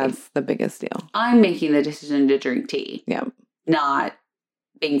 Exactly. That's the biggest deal. I'm making the decision to drink tea. Yeah. Not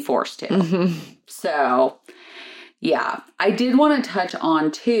being forced to. So, yeah. I did want to touch on,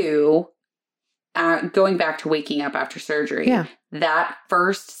 too, going back to waking up after surgery. Yeah. That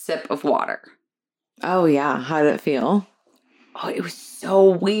first sip of water. Oh, yeah. How did it feel? Oh, it was so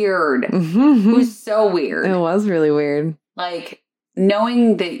weird. It was so weird. It was really weird. Like,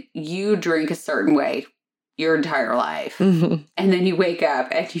 knowing that you drink a certain way your entire life, and then you wake up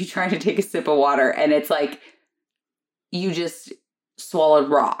and you try to take a sip of water, and it's like you just swallowed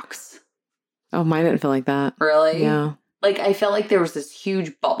rocks. Oh, mine didn't feel like that. Really? Yeah. Like, I felt like there was this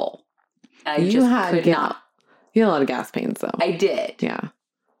huge bubble. I You had a lot of gas pains, though. I did. Yeah.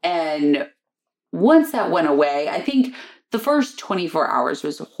 And once that went away, I think the first 24 hours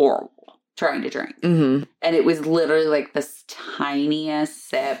was horrible trying to drink. And it was literally like the tiniest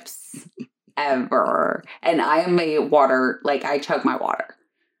sips ever. And I am a water, like, I chug my water.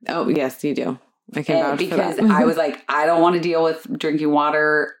 Oh, yes, you do. I can vouch for that. Because I was like, I don't want to deal with drinking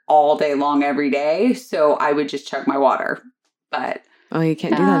water all day long every day. So I would just chug my water. But oh, you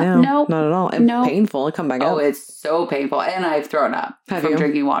can't do that now. No, not at all. It's painful. It come back up. Oh, it's so painful. And I've thrown up from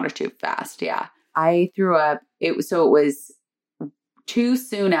drinking water too fast. Yeah. I threw up. It was too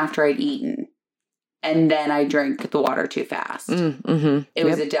soon after I'd eaten. and then I drank the water too fast. Mm-hmm. It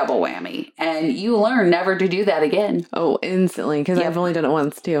was a double whammy. And you learn never to do that again. Oh, instantly. Because I've only done it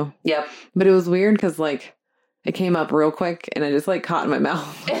once too. Yep. But it was weird because like it came up real quick and I just like caught in my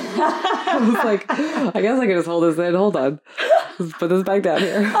mouth. I was like, I guess I could just hold this in. Hold on. Just put this back down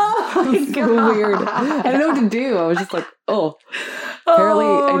here. Oh it was so weird. I didn't know what to do. I was just like, oh.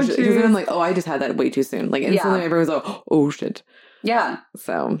 Apparently, because I'm like, oh, I just had that way too soon. Like instantly my brain was like, oh shit. Yeah.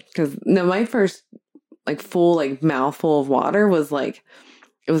 So, because no, my first like full like mouthful of water was like,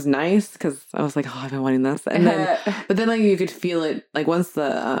 it was nice because I was like, oh, I've been wanting this. And then, but then like you could feel it like once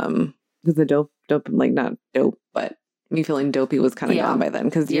the dope, like not dope, but me feeling dopey was kind of gone by then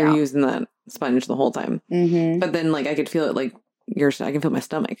because you're using that sponge the whole time. Mm-hmm. But then like I could feel it like I can feel my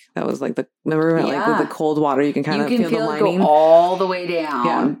stomach. That was like remember like with the cold water, you can kind of feel the lining. It go all the way down.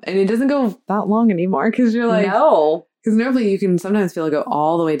 Yeah. And it doesn't go that long anymore because you're like, no. Because normally you can sometimes feel it go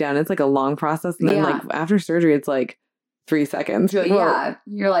all the way down. It's like a long process. And then like after surgery, it's like 3 seconds. You're like, yeah.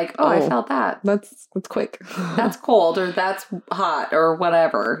 You're like, oh, I felt that. That's quick. That's cold or that's hot or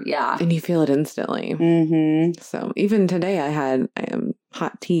whatever. Yeah. And you feel it instantly. Mm-hmm. So even today I had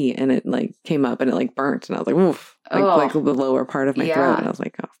hot tea and it like came up and it like burnt. And I was like, oof. Like the lower part of my throat. And I was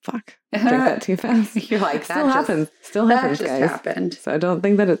like, oh, fuck. Drink that too fast. You're like, Still happens, guys. Happened. So I don't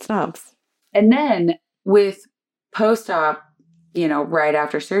think that it stops. And then with post-op, right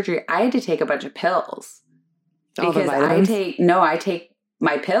after surgery, I had to take a bunch of pills. Because I take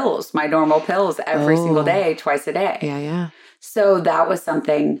my pills, my normal pills every single day, twice a day. Yeah. So that was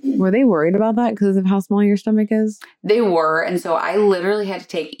something. Were they worried about that because of how small your stomach is? They were. And so I literally had to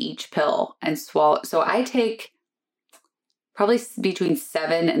take each pill and swallow. So I take probably between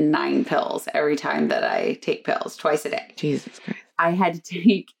 7 and 9 pills every time that I take pills, twice a day. Jesus Christ. I had to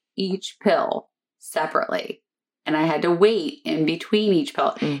take each pill separately. And I had to wait in between each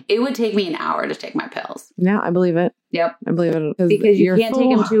pill. It would take me an hour to take my pills. Yeah, I believe it. Yep. I believe it. Because you can't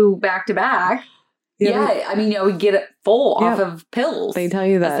take them 2 back to back. Yeah. I mean, we get it full off of pills. They tell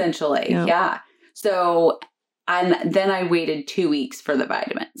you that. Essentially. Yeah. So then I waited 2 weeks for the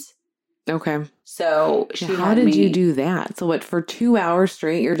vitamins. Okay. So how did you do that? So what, for 2 hours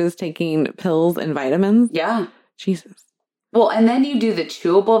straight, you're just taking pills and vitamins? Yeah. Jesus. Well, and then you do the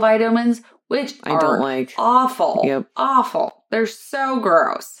chewable vitamins, which I don't like. Awful. Yep. Awful. They're so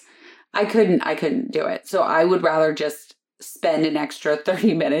gross. I couldn't do it. So I would rather just spend an extra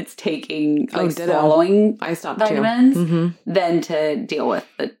 30 minutes taking swallowing vitamins than to deal with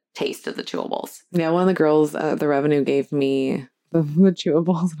the taste of the chewables. Yeah, one of the girls at the Revenue gave me the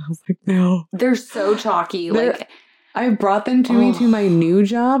chewables and I was like, no. They're so chalky. I brought them to me to my new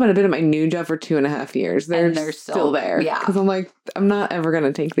job, and I've been at my new job for 2.5 years. They're still there. Yeah. Because I'm like, I'm not ever going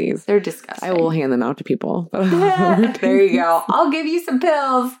to take these. They're disgusting. I will hand them out to people. But there you go. I'll give you some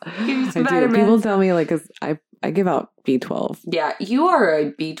pills. Give you some vitamins. People tell me, like, because I give out B12. Yeah, you are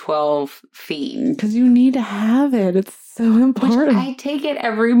a B12 fiend. Because you need to have it. It's so important. Which I take it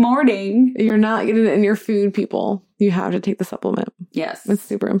every morning. You're not getting it in your food, people. You have to take the supplement. Yes. It's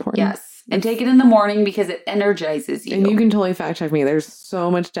super important. Yes. And take it in the morning because it energizes you. And you can totally fact check me. There's so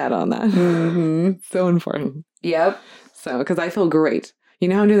much data on that. Mm-hmm. So important. Yep. So, because I feel great. You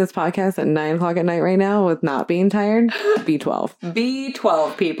know how I'm doing this podcast at 9 o'clock at night right now with not being tired? B12.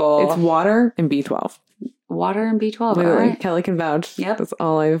 B12, people. It's water and B12. Water and B12. Literally. All right. Kelly can vouch. Yep. That's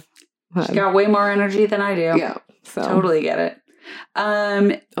all I've had. She's got way more energy than I do. Yeah. So totally get it.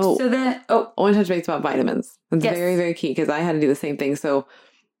 So then, I want to touch base about vitamins. It's very, very key because I had to do the same thing. So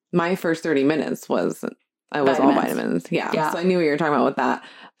my first 30 minutes was all vitamins. Yeah. So I knew what you were talking about with that.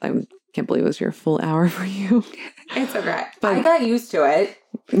 I can't believe it was your full hour for you. It's okay. But I got used to it.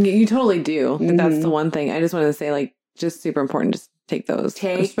 You totally do. Mm-hmm. That's the one thing. I just wanted to say, like, just super important. Just take those.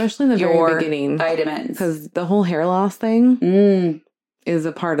 Especially in the very beginning. Vitamins. Because the whole hair loss thing is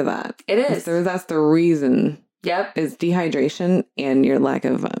a part of that. It is. That's the reason. Yep. Is dehydration and your lack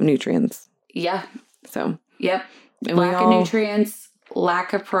of nutrients. Yeah. So. Yep. Lack of nutrients,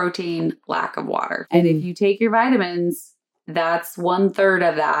 lack of protein, lack of water. And if you take your vitamins, that's 1/3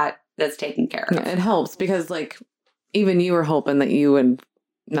 of that's taken care of. Yeah, it helps because, like, even you were hoping that you would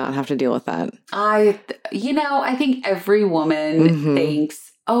not have to deal with that. I think every woman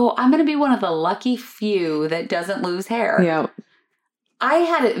thinks, oh, I'm going to be one of the lucky few that doesn't lose hair. Yeah. I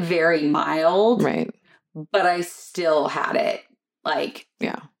had it very mild. Right. But I still had it. Like,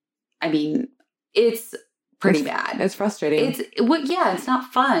 yeah. I mean, it's pretty bad. It's frustrating. It's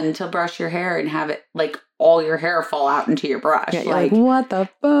not fun to brush your hair and have it, like, all your hair fall out into your brush. Yeah, like, what the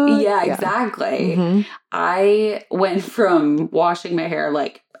fuck? Yeah, exactly. Mm-hmm. I went from washing my hair,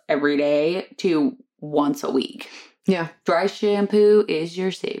 like, every day to once a week. Yeah. Dry shampoo is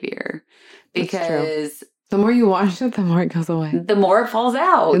your savior. because the more you wash it, the more it goes away. the more it falls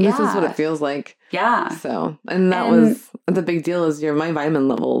out. And this is what it feels like. Yeah. So, and that was the big deal is my vitamin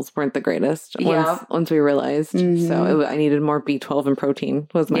levels weren't the greatest once we realized. So I needed more B12 and protein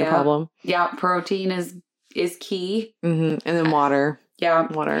was my problem. Yeah. Protein is key. And then water. Yeah.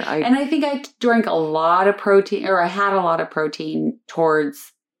 Water. And I think I drank a lot of protein, or I had a lot of protein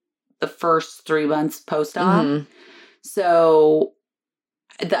towards the first 3 months post-op. So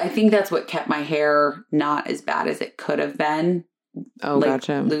I think that's what kept my hair not as bad as it could have been. Oh,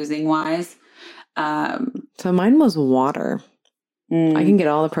 gotcha. Losing wise. So mine was water. I can get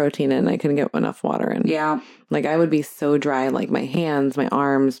all the protein in. I couldn't get enough water in. Yeah. Like I would be so dry, like my hands, my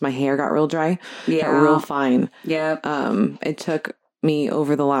arms, my hair got real dry. Yeah. Got real fine. Yeah. It took me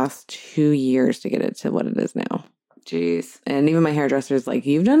over the last 2 years to get it to what it is now. Jeez. And even my hairdresser's like,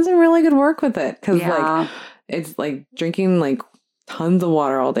 you've done some really good work with it. Cause like, it's like drinking like tons of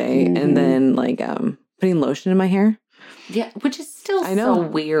water all day and then like, putting lotion in my hair. Yeah. Which is still so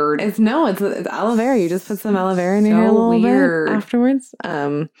weird. It's aloe vera. You just put some aloe vera in your hair a little bit afterwards.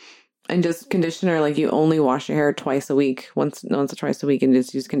 And just conditioner, like you only wash your hair twice a week, once or twice a week, and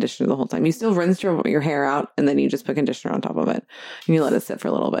just use conditioner the whole time. You still rinse your hair out, and then you just put conditioner on top of it, and you let it sit for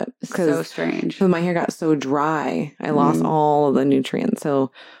a little bit. So strange. Because my hair got so dry, I lost all of the nutrients.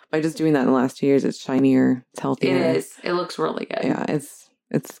 So by just doing that in the last 2 years, it's shinier, it's healthier. It is. It looks really good. Yeah, it's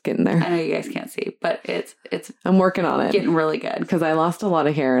getting there. I know you guys can't see, but it's I'm working on it. Getting really good. Because I lost a lot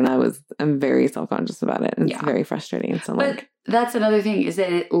of hair and I'm very self-conscious about it. And it's very frustrating. So but that's another thing is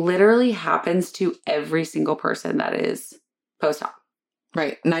that it literally happens to every single person that is post-op.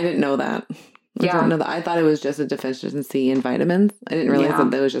 Right. And I didn't know that. I didn't know that. I thought it was just a deficiency in vitamins. I didn't realize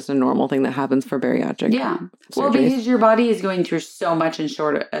that was just a normal thing that happens for bariatric surgeries. Well, because your body is going through so much in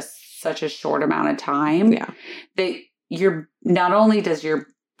such a short amount of time. Yeah. That not only does your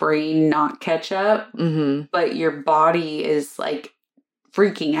brain not catch up, but your body is like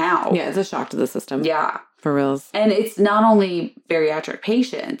freaking out. Yeah, it's a shock to the system. Yeah. For reals. And it's not only bariatric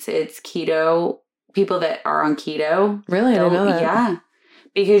patients, it's keto, people that are on keto. Really? I didn't know that. Yeah.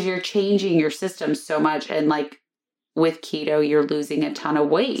 Because you're changing your system so much. And like with keto, you're losing a ton of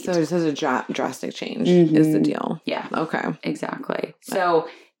weight. So this is a drastic change is the deal. Yeah. Okay. Exactly. So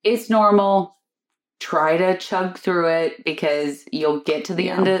it's normal. Try to chug through it because you'll get to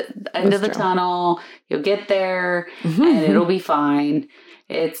the end of the tunnel. You'll get there and it'll be fine.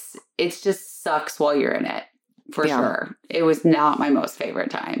 It's just sucks while you're in it for sure. It was not my most favorite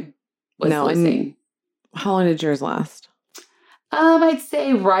time. Losing. How long did yours last? I'd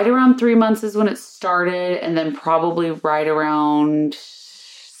say right around 3 months is when it started, and then probably right around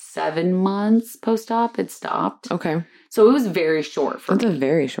 7 months post-op it stopped. Okay. So it was very short for me. That's a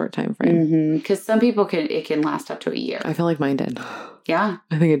very short time frame. Because some people it can last up to a year. I feel like mine did. Yeah.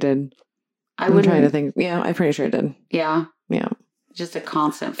 I think it did. I'm trying to think. Yeah, I'm pretty sure it did. Yeah. Yeah. Just a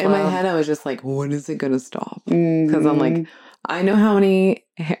constant flow. In my head, I was just like, when is it going to stop? Because I'm like, I know how many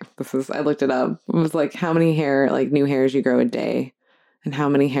hair, I looked it up. It was like how many new hairs you grow a day and how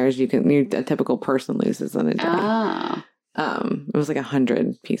many hairs a typical person loses in a day. Ah. It was like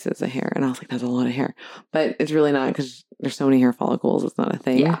 100 pieces of hair. And I was like, that's a lot of hair. But it's really not because there's so many hair follicles. It's not a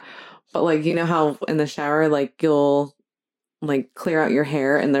thing. Yeah. But like, you know how in the shower, like you'll like clear out your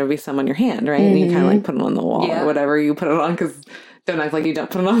hair and there'll be some on your hand, right? And you kind of like put them on the wall or whatever you put it on because don't act like you don't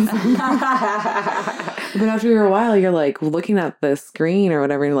put it on. But after a while, you're like looking at the screen or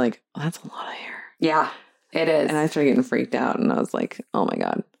whatever. And you're like, oh, that's a lot of hair. Yeah, it is. And I started getting freaked out and I was like, oh my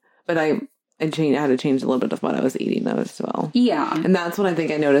God. But I had to change a little bit of what I was eating though as well. Yeah. And that's when I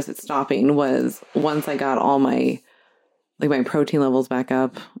think I noticed it stopping was once I got all my protein levels back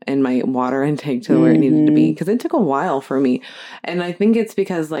up and my water intake to where it needed to be. Because it took a while for me. And I think it's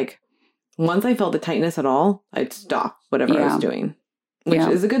because like once I felt the tightness at all, I'd stop whatever I was doing. Which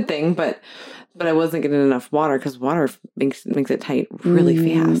is a good thing, but I wasn't getting enough water because water makes it tight really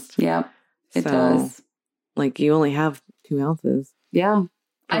fast. Yeah, it does. Like you only have 2 ounces. Yeah.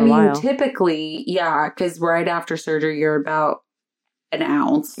 I mean, typically, because right after surgery, you're about an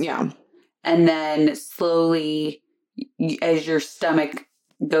ounce. Yeah. And then slowly, as your stomach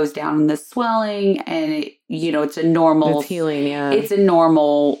goes down in the swelling and, it's a normal... It's healing, It's a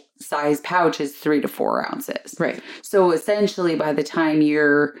normal size pouch is 3 to 4 ounces. Right. So essentially, by the time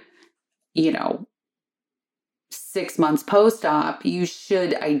you're, 6 months post-op, you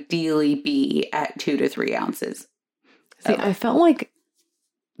should ideally be at 2 to 3 ounces. See, I felt like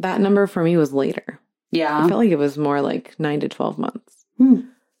that number for me was later. Yeah. I felt like it was more like 9 to 12 months.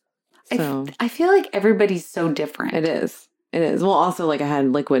 So I feel like everybody's so different. It is. It is. Well, also, like, I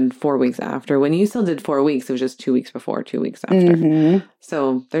had liquid 4 weeks after. When you still did 4 weeks, it was just 2 weeks before, 2 weeks after. Mm-hmm.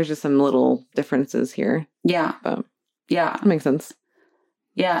 So there's just some little differences here. Yeah. But yeah. That makes sense.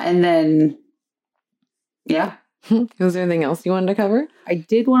 Yeah. And then, yeah. Was there anything else you wanted to cover? I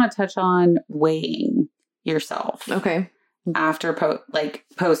did want to touch on weighing yourself. Okay. After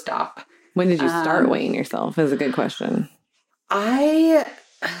post-op. When did you start weighing yourself is a good question. I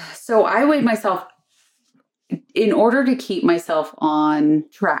weighed myself in order to keep myself on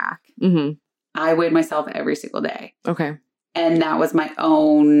track. Mm-hmm. I weighed myself every single day. Okay. And that was my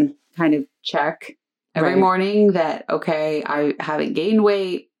own kind of check every Right. morning that, okay, I haven't gained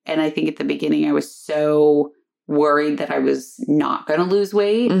weight. And I think at the beginning I was so worried that I was not going to lose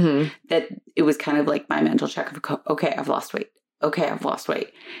weight Mm-hmm. that it was kind of like my mental check of, okay, I've lost weight. Okay, I've lost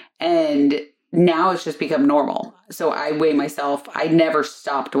weight. And now it's just become normal. So I weigh myself. I never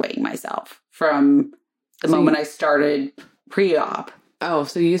stopped weighing myself from the moment I started pre-op. Oh,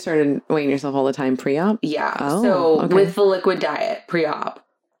 so you started weighing yourself all the time pre-op? Yeah. Oh, so okay. with the liquid diet pre-op,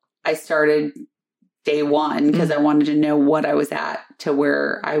 I started day one because I wanted to know what I was at to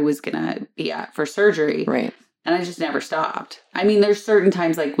where I was going to be at for surgery. Right. And I just never stopped. I mean, there's certain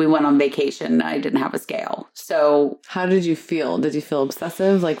times like we went on vacation and I didn't have a scale. So how did you feel? Did you feel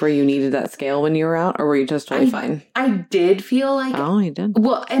obsessive, like where you needed that scale when you were out, or were you just totally fine? I did feel like, Oh, you did?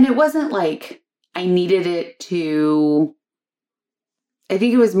 well, and it wasn't like I needed it to, I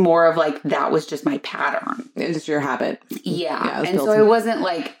think it was more of like, that was just my pattern. It's just your habit. Yeah. It was And built so in. it wasn't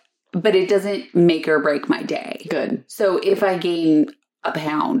like, but it doesn't make or break my day. Good. So if I gain a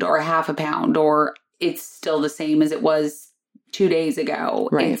pound or a half a pound, or it's still the same as it was 2 days ago,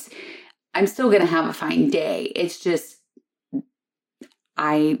 Right. I'm still going to have a fine day. It's just,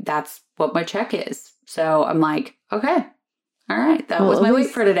 that's what my check is. So I'm like, okay, all right. That was my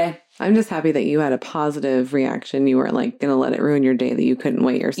weight for today. I'm just happy that you had a positive reaction. You weren't like going to let it ruin your day that you couldn't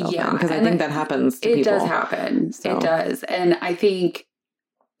weigh yourself in. Because I think that happens to people. It does happen. So. It does. And I think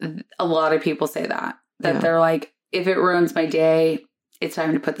a lot of people say that they're like, if it ruins my day, it's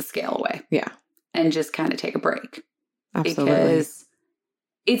time to put the scale away. Yeah. And just kind of take a break. Absolutely. Because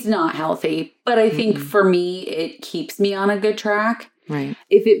it's not healthy. But I think for me, it keeps me on a good track. Right.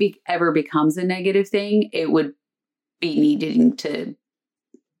 If it ever becomes a negative thing, it would be needing to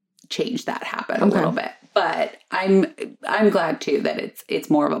change that habit a little bit. But I'm glad too that it's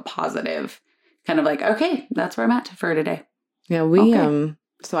more of a positive kind of like, okay, that's where I'm at for today. Yeah,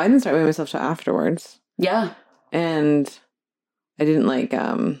 so I didn't start weighing myself till afterwards. Yeah. And I didn't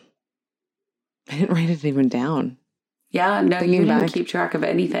I didn't write it even down. Yeah, no, Thinking you didn't back. keep track of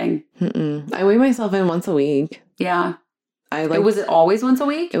anything. I weigh myself in once a week. Yeah. Was it always once a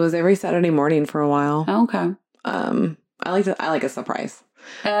week? It was every Saturday morning for a while. Oh, okay. I like a surprise.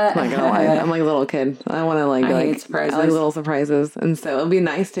 I'm not gonna lie. I'm like a little kid. I want to I hate surprises. I like little surprises. And so it'd be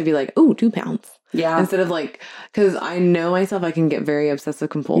nice to be like, ooh, 2 pounds. Yeah. Instead of because I know myself, I can get very obsessive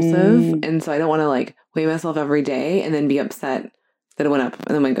compulsive. And so I don't want to weigh myself every day and then be upset that it went up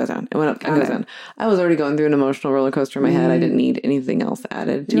and then when it goes down. It went up and goes down. I was already going through an emotional roller coaster in my head. I didn't need anything else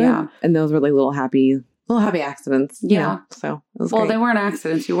added to it. And those were little happy accidents. Yeah. So it was great. They weren't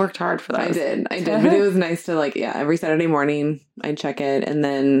accidents. You worked hard for those. I did. But it was nice to every Saturday morning I'd check it. And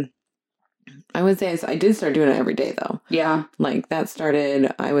then I would say, so I did start doing it every day though. Yeah. That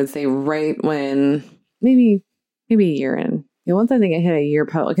started, I would say right when maybe a year in. Once I think I hit a year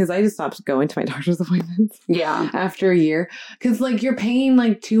because I just stopped going to my doctor's appointments. Yeah. After a year. Because you're paying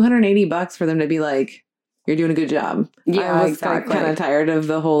 $280 for them to be like, you're doing a good job. Yeah, I was exactly. kind of tired of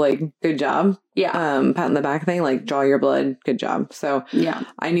the whole good job. Yeah. Pat on the back thing, draw your blood, good job. So yeah,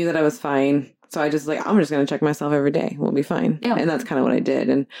 I knew that I was fine. So I just I'm just going to check myself every day. We'll be fine. Yeah. And that's kind of what I did.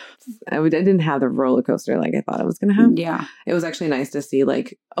 And I didn't have the roller coaster like I thought I was going to have. Yeah. It was actually nice to see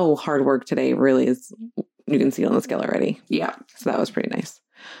hard work today really is, you can see it on the scale already. Yeah. So that was pretty nice.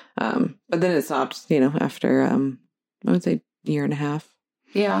 But then it stopped, after, I would say year and a half.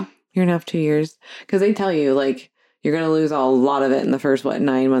 Yeah. Year and a half, 2 years. Because they tell you, you're going to lose a lot of it in the first,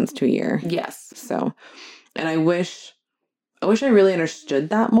 9 months to a year. Yes. So, and I wish I really understood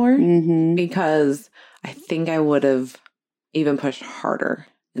that more because I think I would have even pushed harder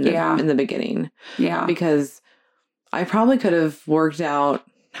in the beginning. Yeah. Because I probably could have worked out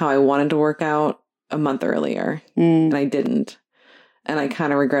how I wanted to work out a month earlier and I didn't. And I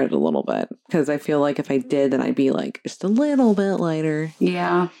kind of regret it a little bit because I feel like if I did, then I'd be just a little bit lighter.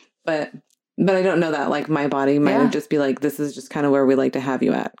 Yeah. But I don't know that. My body might just be this is just kind of where we like to have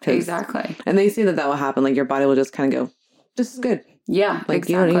you at. Exactly. And they say that will happen. Your body will just kind of go, this is good. Yeah. You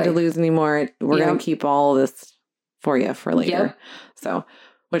don't need to lose anymore. We're going to keep all this for you for later. Yep. So,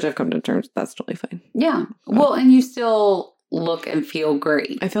 which I've come to terms, that's totally fine. Yeah. Well, and you still look and feel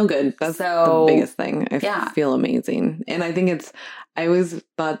great. I feel good. That's the biggest thing. I feel amazing. And I think I always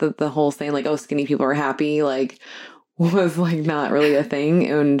thought that the whole saying like, oh, skinny people are happy, like was like not really a thing.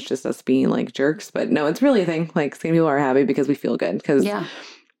 And just us being like jerks. But no, it's really a thing. Like skinny people are happy because we feel good. Because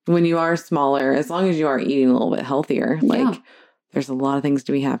when you are smaller, as long as you are eating a little bit healthier, like there's a lot of things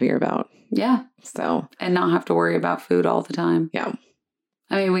to be happier about. Yeah. So. And not have to worry about food all the time. Yeah.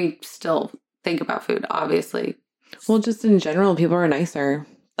 I mean, we still think about food, obviously. Well, just in general, people are nicer.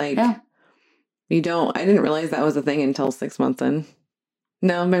 Like, I didn't realize that was a thing until 6 months in.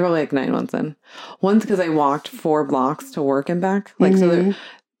 No, maybe probably like 9 months in. Once because I walked 4 blocks to work and back. Like, so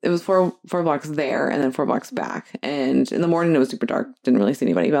it was four blocks there and then 4 blocks back. And in the morning, it was super dark. Didn't really see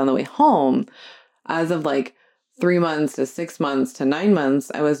anybody. But on the way home, as of like 3 months to 6 months to 9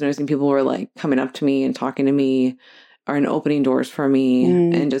 months, I was noticing people were like coming up to me and talking to me. Or and opening doors for me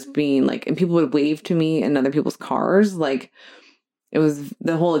and just being like, and people would wave to me in other people's cars. Like it was,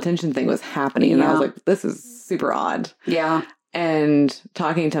 the whole attention thing was happening. And I was like, this is super odd. Yeah. And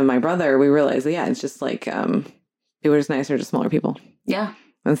talking to my brother, we realized that, it's just like, it was nicer to smaller people. Yeah.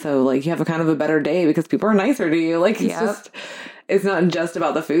 And so like you have a kind of a better day because people are nicer to you. Like it's not just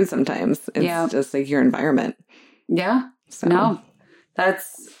about the food sometimes. It's just like your environment. Yeah. So. No,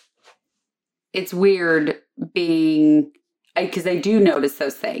 it's weird being, because I do notice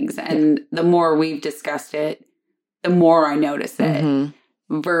those things. And the more we've discussed it, the more I notice it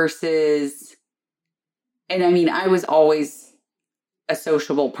versus, and I mean, I was always a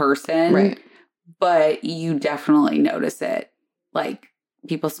sociable person, right? But you definitely notice it. Like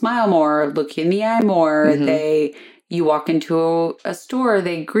people smile more, look you in the eye more. You walk into a store,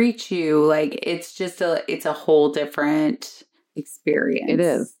 they greet you. Like it's just it's a whole different experience. It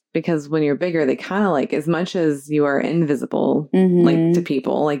is. Because when you're bigger, they kind of like, as much as you are invisible, like to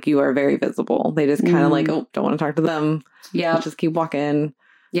people, like you are very visible. They just kind of like, oh, don't want to talk to them. Yeah. Let's just keep walking.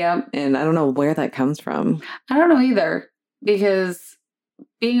 Yeah. And I don't know where that comes from. I don't know either. Because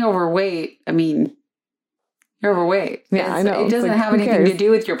being overweight, I mean, you're overweight. Yeah, I know. It doesn't have anything to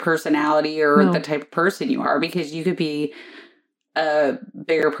do with your personality or the type of person you are. Because you could be a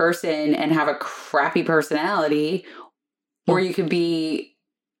bigger person and have a crappy personality. Or you could be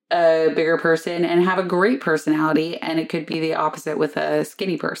a bigger person and have a great personality, and it could be the opposite with a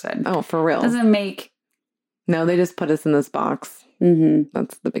skinny person. Oh, for real. Doesn't make... No, they just put us in this box.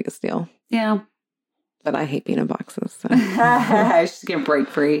 That's the biggest deal. Yeah. But I hate being in boxes. So. She's going to break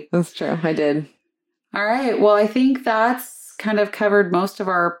free. That's true. I did. All right. Well, I think that's kind of covered most of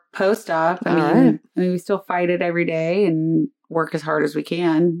our post-op. I mean, we still fight it every day and work as hard as we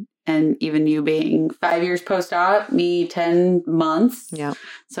can. And even you being 5 years post-op, me 10 months. Yeah.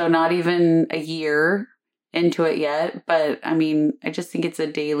 So not even a year into it yet. But I mean, I just think it's a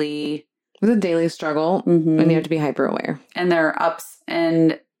daily struggle. And you have to be hyper aware. And there are ups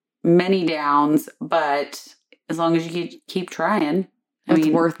and many downs. But as long as you keep trying, it's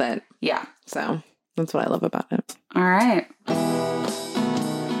worth it. Yeah. So that's what I love about it. All right.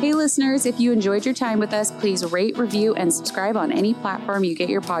 Hey, listeners, if you enjoyed your time with us, please rate, review, and subscribe on any platform you get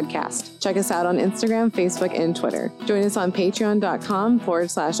your podcast. Check us out on Instagram, Facebook, and Twitter. Join us on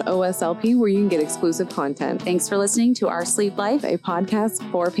patreon.com/OSLP, where you can get exclusive content. Thanks for listening to Our Sleep Life, a podcast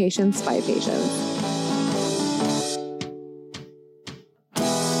for patients by patients.